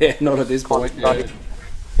 Yeah, not at this point. Yeah.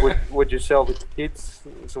 Would you sell the kids,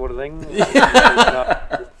 sort of thing?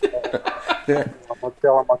 I'm not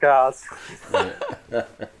selling my cars.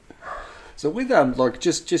 So with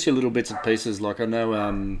just your little bits and pieces, like I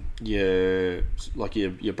know your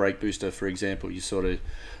brake booster, for example, you sort of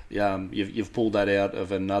you've pulled that out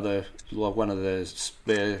of another, like one of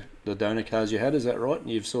the donor cars you had, is that right? And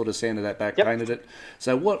you've sort of sanded that back, painted it.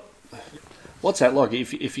 So what's that like?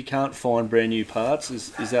 If you can't find brand new parts,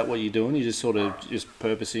 is that what you're doing? You're just sort of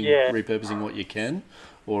repurposing what you can,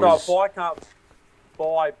 or if I can't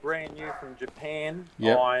buy brand new from Japan,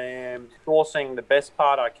 I am sourcing the best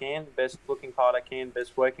part I can, best looking part I can,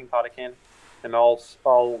 best working part I can, and I'll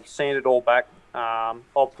sand it all back.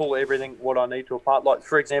 I'll pull everything what I need to apart. Like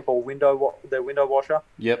for example, the window washer.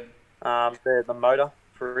 Yep. The motor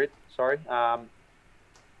for it. Sorry.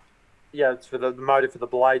 It's for the motor for the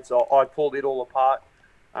blades. I pulled it all apart,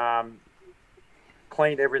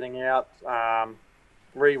 cleaned everything out,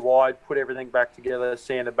 rewired, put everything back together,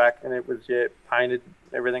 sanded back, and it was painted,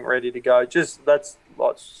 everything ready to go. Just that's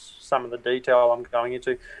like some of the detail I'm going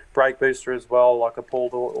into. Brake booster as well. Like I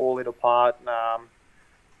pulled all it apart,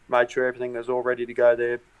 made sure everything was all ready to go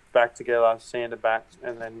there, back together, sanded back,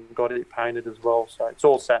 and then got it painted as well. So it's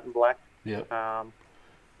all satin black. Yeah.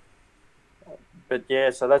 But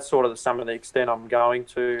so that's sort of some of the extent I'm going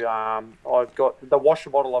to. I've got the washer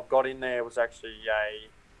bottle I've got in there was actually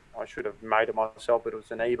I should have made it myself, but it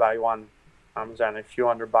was an eBay one. It was only a few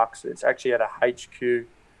 $100. It's actually at a HQ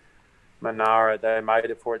Monaro. They made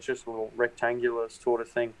it for. It's just a little rectangular sort of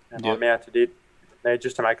thing, and I mounted it there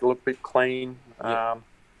just to make it look a bit clean.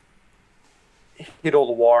 Hit all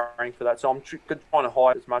the wiring for that, so I'm trying to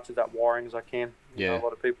hide as much of that wiring as I can. You know, a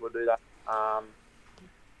lot of people would do that,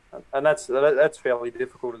 and that's fairly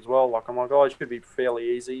difficult as well. Like I'm like, it should be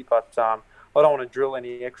fairly easy, but I don't want to drill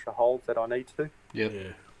any extra holes that I need to. Yeah.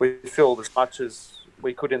 we filled as much as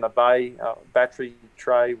we could in the bay. Battery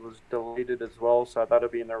tray was deleted as well, so that'll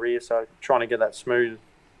be in the rear. So trying to get that smooth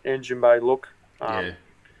engine bay look. Yeah.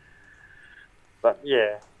 But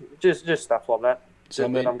yeah, just stuff like that. So, I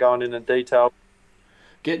mean, I'm going into detail.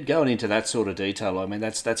 Going into that sort of detail, I mean,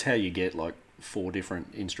 that's how you get like 4 different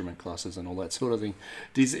instrument classes and all that sort of thing.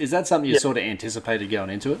 Is that something you sort of anticipated going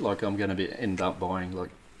into it? Like, I'm going to end up buying like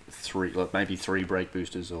maybe 3 brake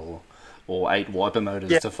boosters or 8 wiper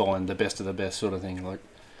motors to find the best of the best sort of thing. Like,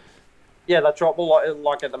 yeah, that's right. Well,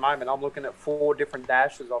 like at the moment, I'm looking at 4 different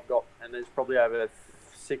dashes I've got, and there's probably over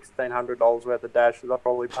 $1,600 worth of dashes I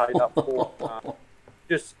probably paid up for.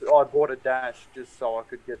 I bought a dash just so I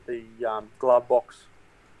could get the glove box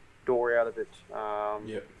door out of it.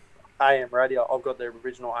 AM radio. I've got the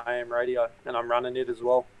original AM radio, and I'm running it as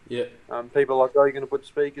well. Yeah. People are like, "Oh, you're going to put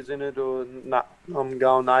speakers in it?" Or nah, I'm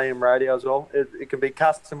going AM radio as well. It can be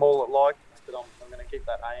custom all it likes, but I'm going to keep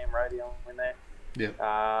that AM radio in there.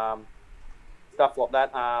 Yeah. Stuff like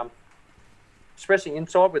that. Especially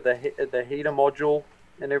inside with the heater module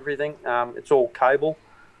and everything. It's all cable.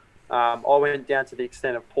 I went down to the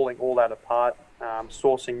extent of pulling all that apart,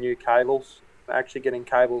 sourcing new cables, actually getting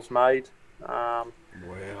cables made.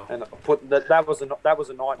 Wow. And that was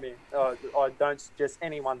a nightmare. I don't suggest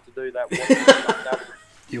anyone to do that.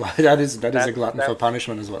 That is a glutton for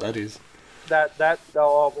punishment, is what that is. I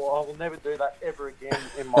will never do that ever again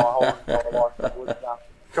in my whole entire life. I was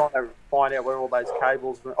trying to find out where all those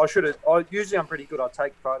cables were. Usually I'm pretty good. I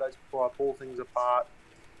take photos before I pull things apart,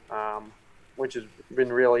 which has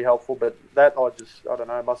been really helpful. But that I don't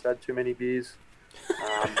know. I must have had too many beers.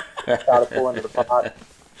 Started pulling it apart.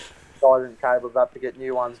 Tighten cables up to get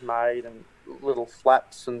new ones made, and little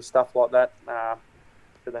flaps and stuff like that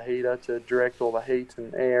for the heater to direct all the heat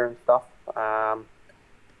and air and stuff.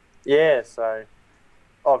 So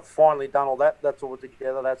I've finally done all that. That's all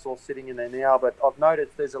together. That's all sitting in there now. But I've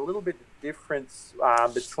noticed there's a little bit of difference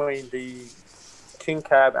between the king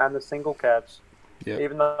cab and the single cabs. Yep.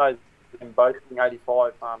 Even though in both being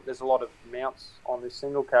 85, there's a lot of mounts on this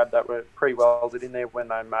single cab that were pre-welded in there when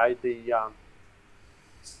they made the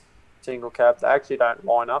single cab. They actually don't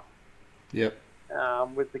line up. Yep.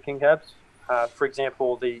 With the king cabs. For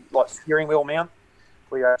example, the steering wheel mount,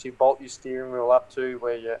 where you actually bolt your steering wheel up to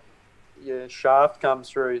where your shaft comes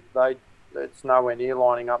through. It's nowhere near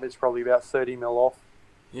lining up. It's probably about 30 mil off.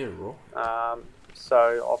 Yeah, right. So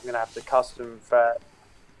I'm going to have to custom fat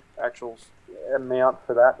actual mount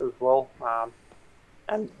for that as well.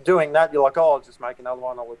 And doing that, you're like, oh, I'll just make another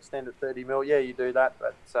one. I'll extend it 30 mil. Yeah, you do that,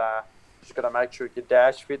 but just got to make sure your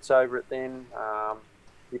dash fits over it then.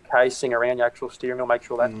 Your casing around your actual steering wheel, make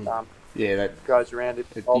sure that that goes around it.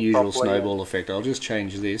 The usual snowball effect. I'll just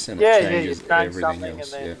change this and it changes everything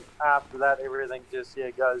else. And then after that, everything just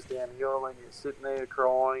goes downhill, and you're sitting there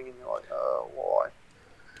crying, and you're like, oh, why?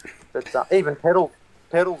 But even pedals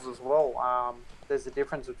as well. There's a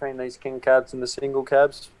difference between these king cabs and the single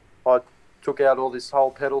cabs. I took out all this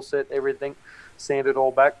whole pedal set, everything, sanded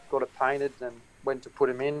all back, got it painted, and went to put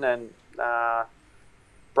them in, and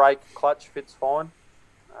brake, clutch fits fine.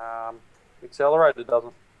 Accelerator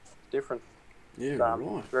doesn't. It's different. Yeah,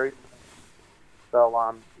 right. Very.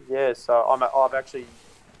 So so I've actually.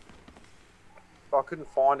 I couldn't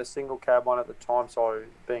find a single cab one at the time, so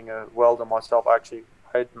being a welder myself, I actually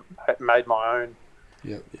made my own.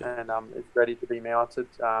 Yep. And it's ready to be mounted.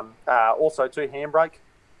 Also, too, handbrake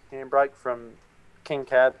from king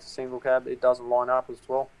cab to single cab, it doesn't line up as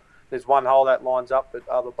well. There's one hole that lines up, but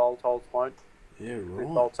other bolt holes won't. Yeah, right.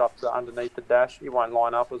 It bolts up to underneath the dash. It won't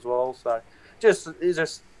line up as well. So, it's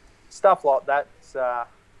just stuff like that that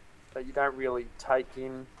you don't really take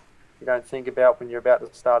in. You don't think about when you're about to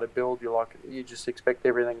start a build. You just expect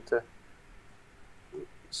everything to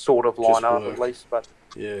sort of line up at least, but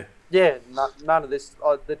none of this.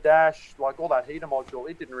 The dash, like all that heater module,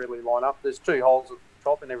 it didn't really line up. There's 2 holes at the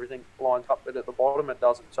top and everything lines up, but at the bottom it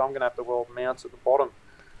doesn't. So I'm going to have to weld mounts at the bottom,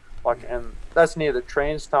 and that's near the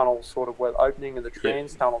trans tunnel, sort of where the opening of the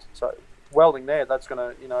trans tunnel. So welding there, that's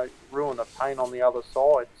going to ruin the paint on the other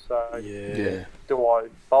side. So do I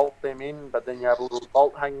bolt them in? But then you have a little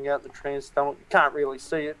bolt hanging out the trans tunnel. You can't really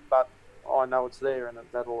see it, but I know it's there, and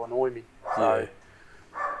that'll annoy me. So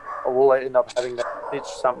I will end up having to stitch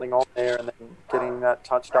something on there and then getting that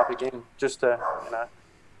touched up again, just to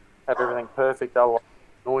have everything perfect. Otherwise,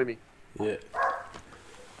 it'll annoy me. Yeah.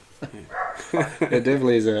 It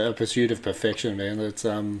definitely is a pursuit of perfection, man. It's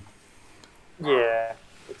I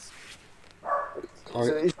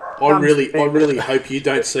really hope you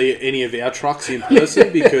don't see any of our trucks in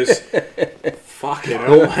person, because Fucking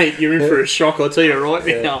hell, mate. You're in for a shock, I'll tell you right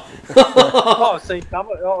now. I've seen some.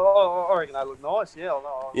 I reckon they look nice. Yeah.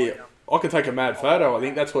 I can take a mad photo. I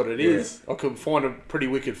think that's what it is. I could find a pretty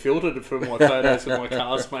wicked filter for my photos of my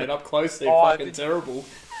cars, mate. Up close, they're fucking terrible.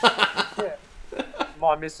 Yeah.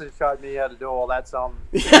 My missus showed me how to do all that. Some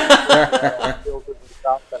filters and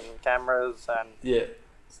stuff and cameras and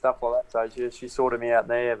stuff like that. So she sorted me out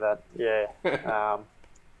there. But yeah,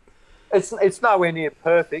 it's nowhere near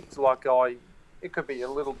perfect. It could be a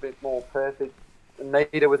little bit more perfect,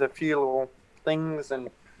 neater with a few little things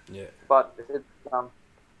but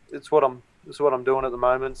it's what I'm doing at the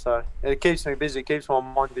moment. So it keeps me busy, keeps my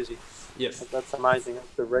mind busy. Yes, that's amazing. That's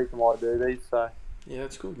the reason why I do these. So yeah,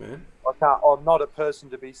 that's good, man. I'm not a person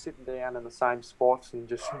to be sitting down in the same spots and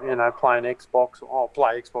just playing Xbox. I'll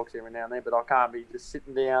play Xbox every now and then, but I can't be just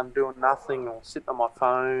sitting down doing nothing or sitting on my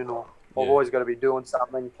phone or. I've always got to be doing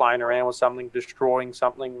something, playing around with something, destroying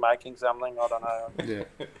something, making something. I don't know. Yeah,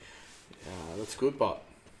 that's good, but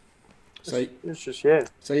so it's just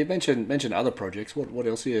So you mentioned other projects. What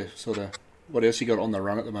else you got on the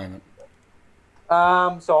run at the moment?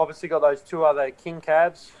 So obviously got those two other King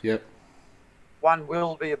cabs. Yep. One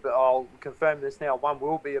will be I'll confirm this now. One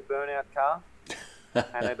will be a burnout car,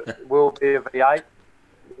 and it will be a V8.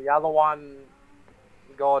 The other one,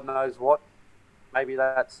 God knows what. Maybe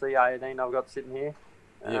that C18 I've got sitting here.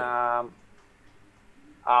 Yeah.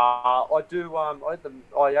 I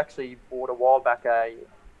actually bought a while back a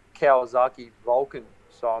Kawasaki Vulcan,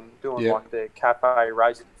 so I'm doing like the cafe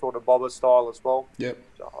racing sort of bobber style as well. Yep.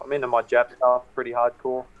 So I'm into my Jap stuff pretty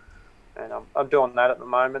hardcore, and I'm doing that at the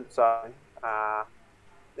moment. So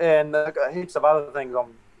and I've got heaps of other things.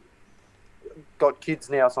 I'm got kids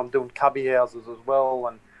now, so I'm doing cubby houses as well,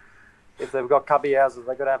 and if they've got cubby houses,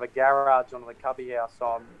 they've got to have a garage on the cubby house.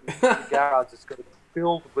 So the garage is got to be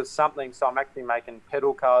filled with something. So I'm actually making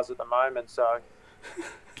pedal cars at the moment. So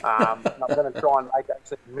I'm going to try and make a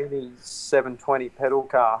mini 720 pedal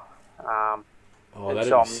car.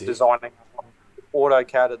 That'd I'm be sick. designing on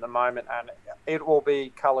AutoCAD at the moment, and it will be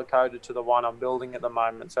color coded to the one I'm building at the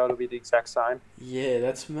moment. So it'll be the exact same. Yeah,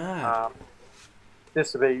 that's mad.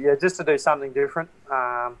 Just to do something different.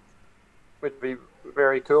 Would be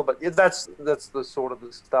very cool, but that's the sort of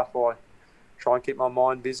the stuff I try and keep my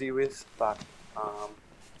mind busy with. But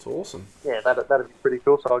it's awesome. Yeah, that'd be pretty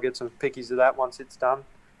cool. So I'll get some pickies of that once it's done.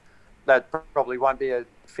 That probably won't be a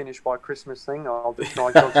finish by Christmas thing. I'll just try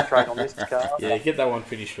and concentrate on this car. Yeah, get that one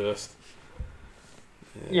finished first.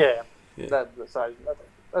 Yeah. That's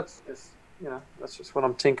just what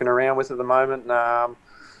I'm tinkering around with at the moment. I'm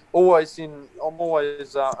always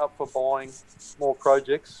up for buying more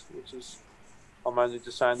projects, which is. I'm only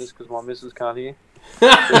just saying this because my missus can't hear.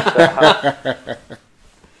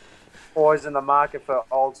 Always in the market for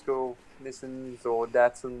old school Nissans or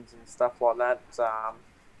Datsuns and stuff like that.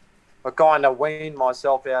 I kind of weaned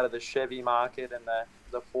myself out of the Chevy market and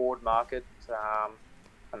the Ford market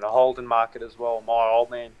and the Holden market as well. My old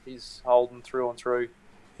man, he's Holden through and through.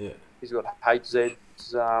 Yeah. He's got HZs,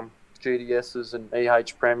 GDSs and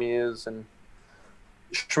EH Premiers and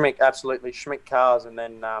absolutely Schmick cars, and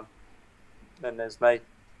then there's me.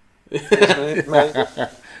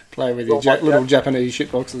 Playing with your little Japanese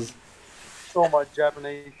shit boxes. All my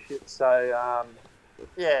Japanese shit. So,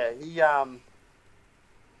 he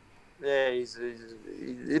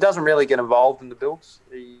doesn't really get involved in the builds.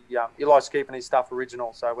 He likes keeping his stuff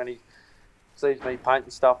original. So when he sees me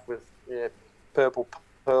painting stuff with purple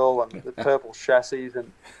pearl and the purple chassis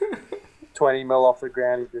and 20 mil off the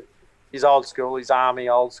ground, he's old school. He's army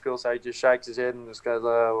old school. So he just shakes his head and just goes,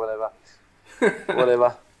 whatever.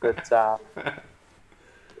 But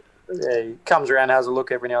he comes around, has a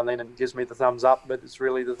look every now and then, and gives me the thumbs up. But it's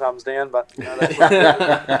really the thumbs down. But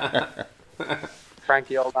that's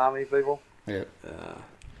cranky old army people. Yeah.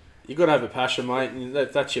 You got to have a passion, mate. And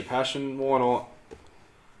that's your passion. Why not?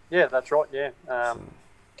 Yeah, that's right. Yeah,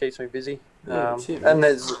 keeps me busy. That's it, and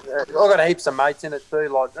there's I've got heaps of mates in it too.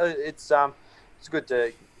 Like it's good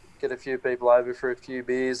to get a few people over for a few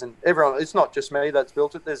beers, and everyone. It's not just me that's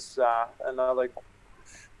built it. There's another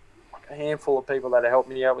handful of people that have helped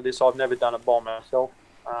me out with this. I've never done it by myself.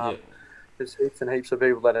 There's heaps and heaps of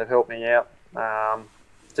people that have helped me out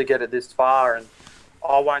to get it this far, and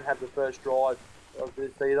I won't have the first drive of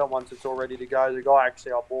this either once it's all ready to go. The guy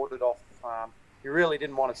actually I bought it off. He really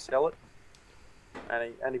didn't want to sell it,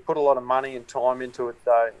 and he put a lot of money and time into it.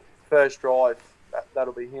 So first drive,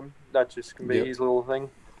 that'll be him. That just can be his little thing.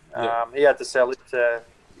 He had to sell it to,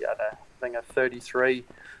 I think, a 33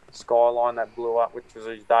 Skyline that blew up, which was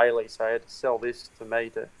his daily. So he had to sell this to me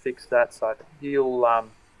to fix that. So he'll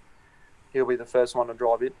be the first one to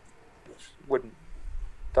drive it, which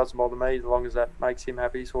doesn't bother me as long as that makes him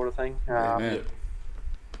happy, sort of thing. man.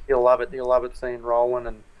 He'll love it. He'll love it seeing rolling,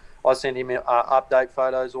 and I send him update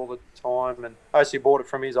photos all the time. And I actually bought it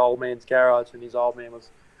from his old man's garage, and his old man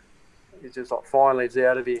he's just like, finally it's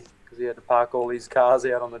out of here, because he had to park all his cars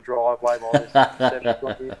out on the driveway while there's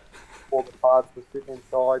 720. All the parts were sitting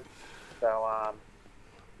inside. So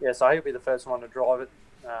so he'll be the first one to drive it.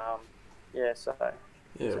 Awesome.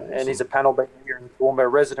 And he's a panel beater here in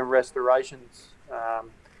Toowoomba. Resident Restorations.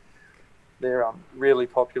 They're really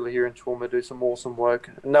popular here in Toowoomba. Do some awesome work,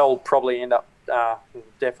 and they'll probably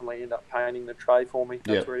definitely end up painting the tray for me.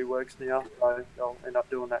 That's where he works now. So they'll end up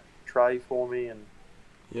doing that tray for me. And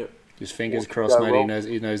his fingers crossed, mate.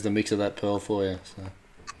 He knows the mix of that pearl for you. So.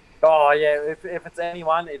 Oh yeah, if it's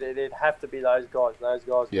anyone, it'd have to be those guys. Those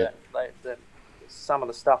guys, they some of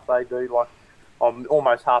the stuff they do, like I'm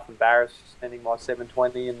almost half embarrassed sending my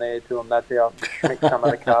 720 in there to them. That's how I mix some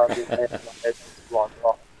of the cars in there. It's like,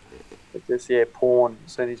 it's just porn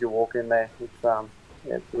as soon as you walk in there. It's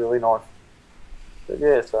it's really nice. But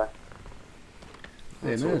That's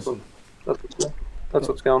awesome. That's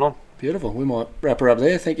what's going on. Beautiful. We might wrap her up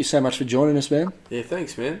there. Thank you so much for joining us, man. Yeah,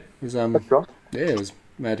 thanks, man. It was That's right. it was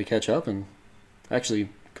mad to catch up, and actually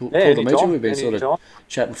cool to meet you. We've been sort of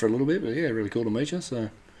chatting for a little bit, but really cool to meet you. So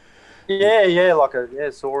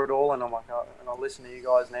saw it all, and I'm like, and I listen to you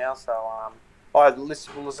guys now. So I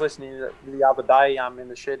was listening the other day in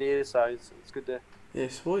the shed here, so it's good to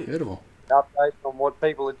sweet, beautiful update on what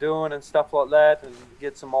people are doing and stuff like that, and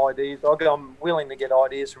get some ideas. I'm willing to get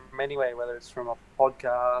ideas from anywhere, whether it's from a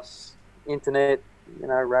podcast, internet,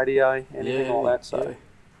 radio, anything like that. So.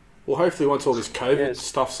 Well, hopefully once all this COVID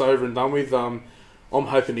stuff's over and done with, I'm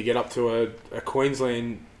hoping to get up to a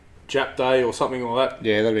Queensland Jap Day or something like that.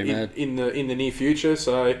 Yeah, that'd be mad in the near future.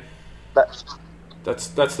 So that's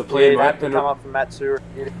the plan, mate. To come up from Matsura.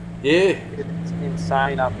 It's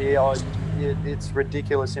insane up here. It's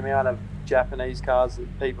ridiculous the amount of Japanese cars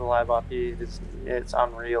that people have up here. It's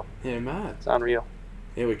unreal. Yeah, mad. It's unreal.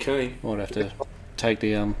 Yeah, we're keen. Might have to take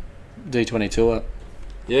the D22 up.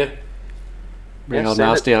 Yeah. Bring old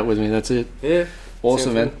Nasty out with me, that's it. Yeah.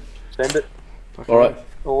 Awesome, man. Send it. All right.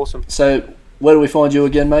 Awesome. So, where do we find you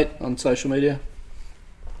again, mate, on social media?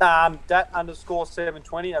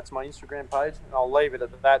 Dat_720, that's my Instagram page. And I'll leave it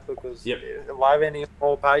at that, because if I have any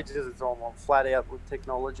more pages, it's all flat out with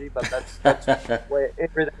technology. But that's where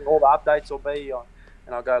all the updates will be.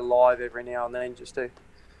 And I'll go live every now and then just to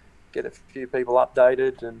get a few people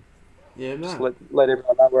updated and just let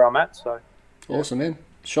everyone know where I'm at. So awesome, man.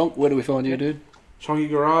 Shonk, where do we find you, dude? Shonky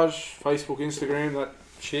Garage, Facebook, Instagram, that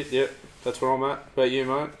shit. Yep, that's where I'm at. About you,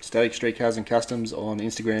 mate? Static Street Cars and Customs on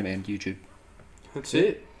Instagram and YouTube. That's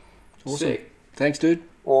it. Awesome. Sick. Thanks, dude.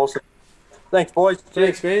 Awesome. Thanks, boys.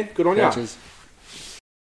 Thanks, man. Good on you.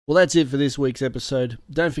 Well, that's it for this week's episode.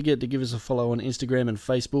 Don't forget to give us a follow on Instagram and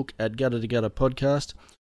Facebook at Gutter to Gutter Podcast.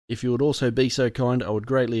 If you would also be so kind, I would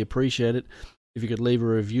greatly appreciate it if you could leave a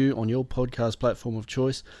review on your podcast platform of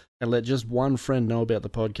choice and let just one friend know about the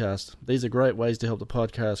podcast. These are great ways to help the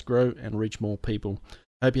podcast grow and reach more people.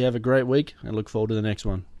 Hope you have a great week and look forward to the next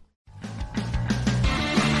one.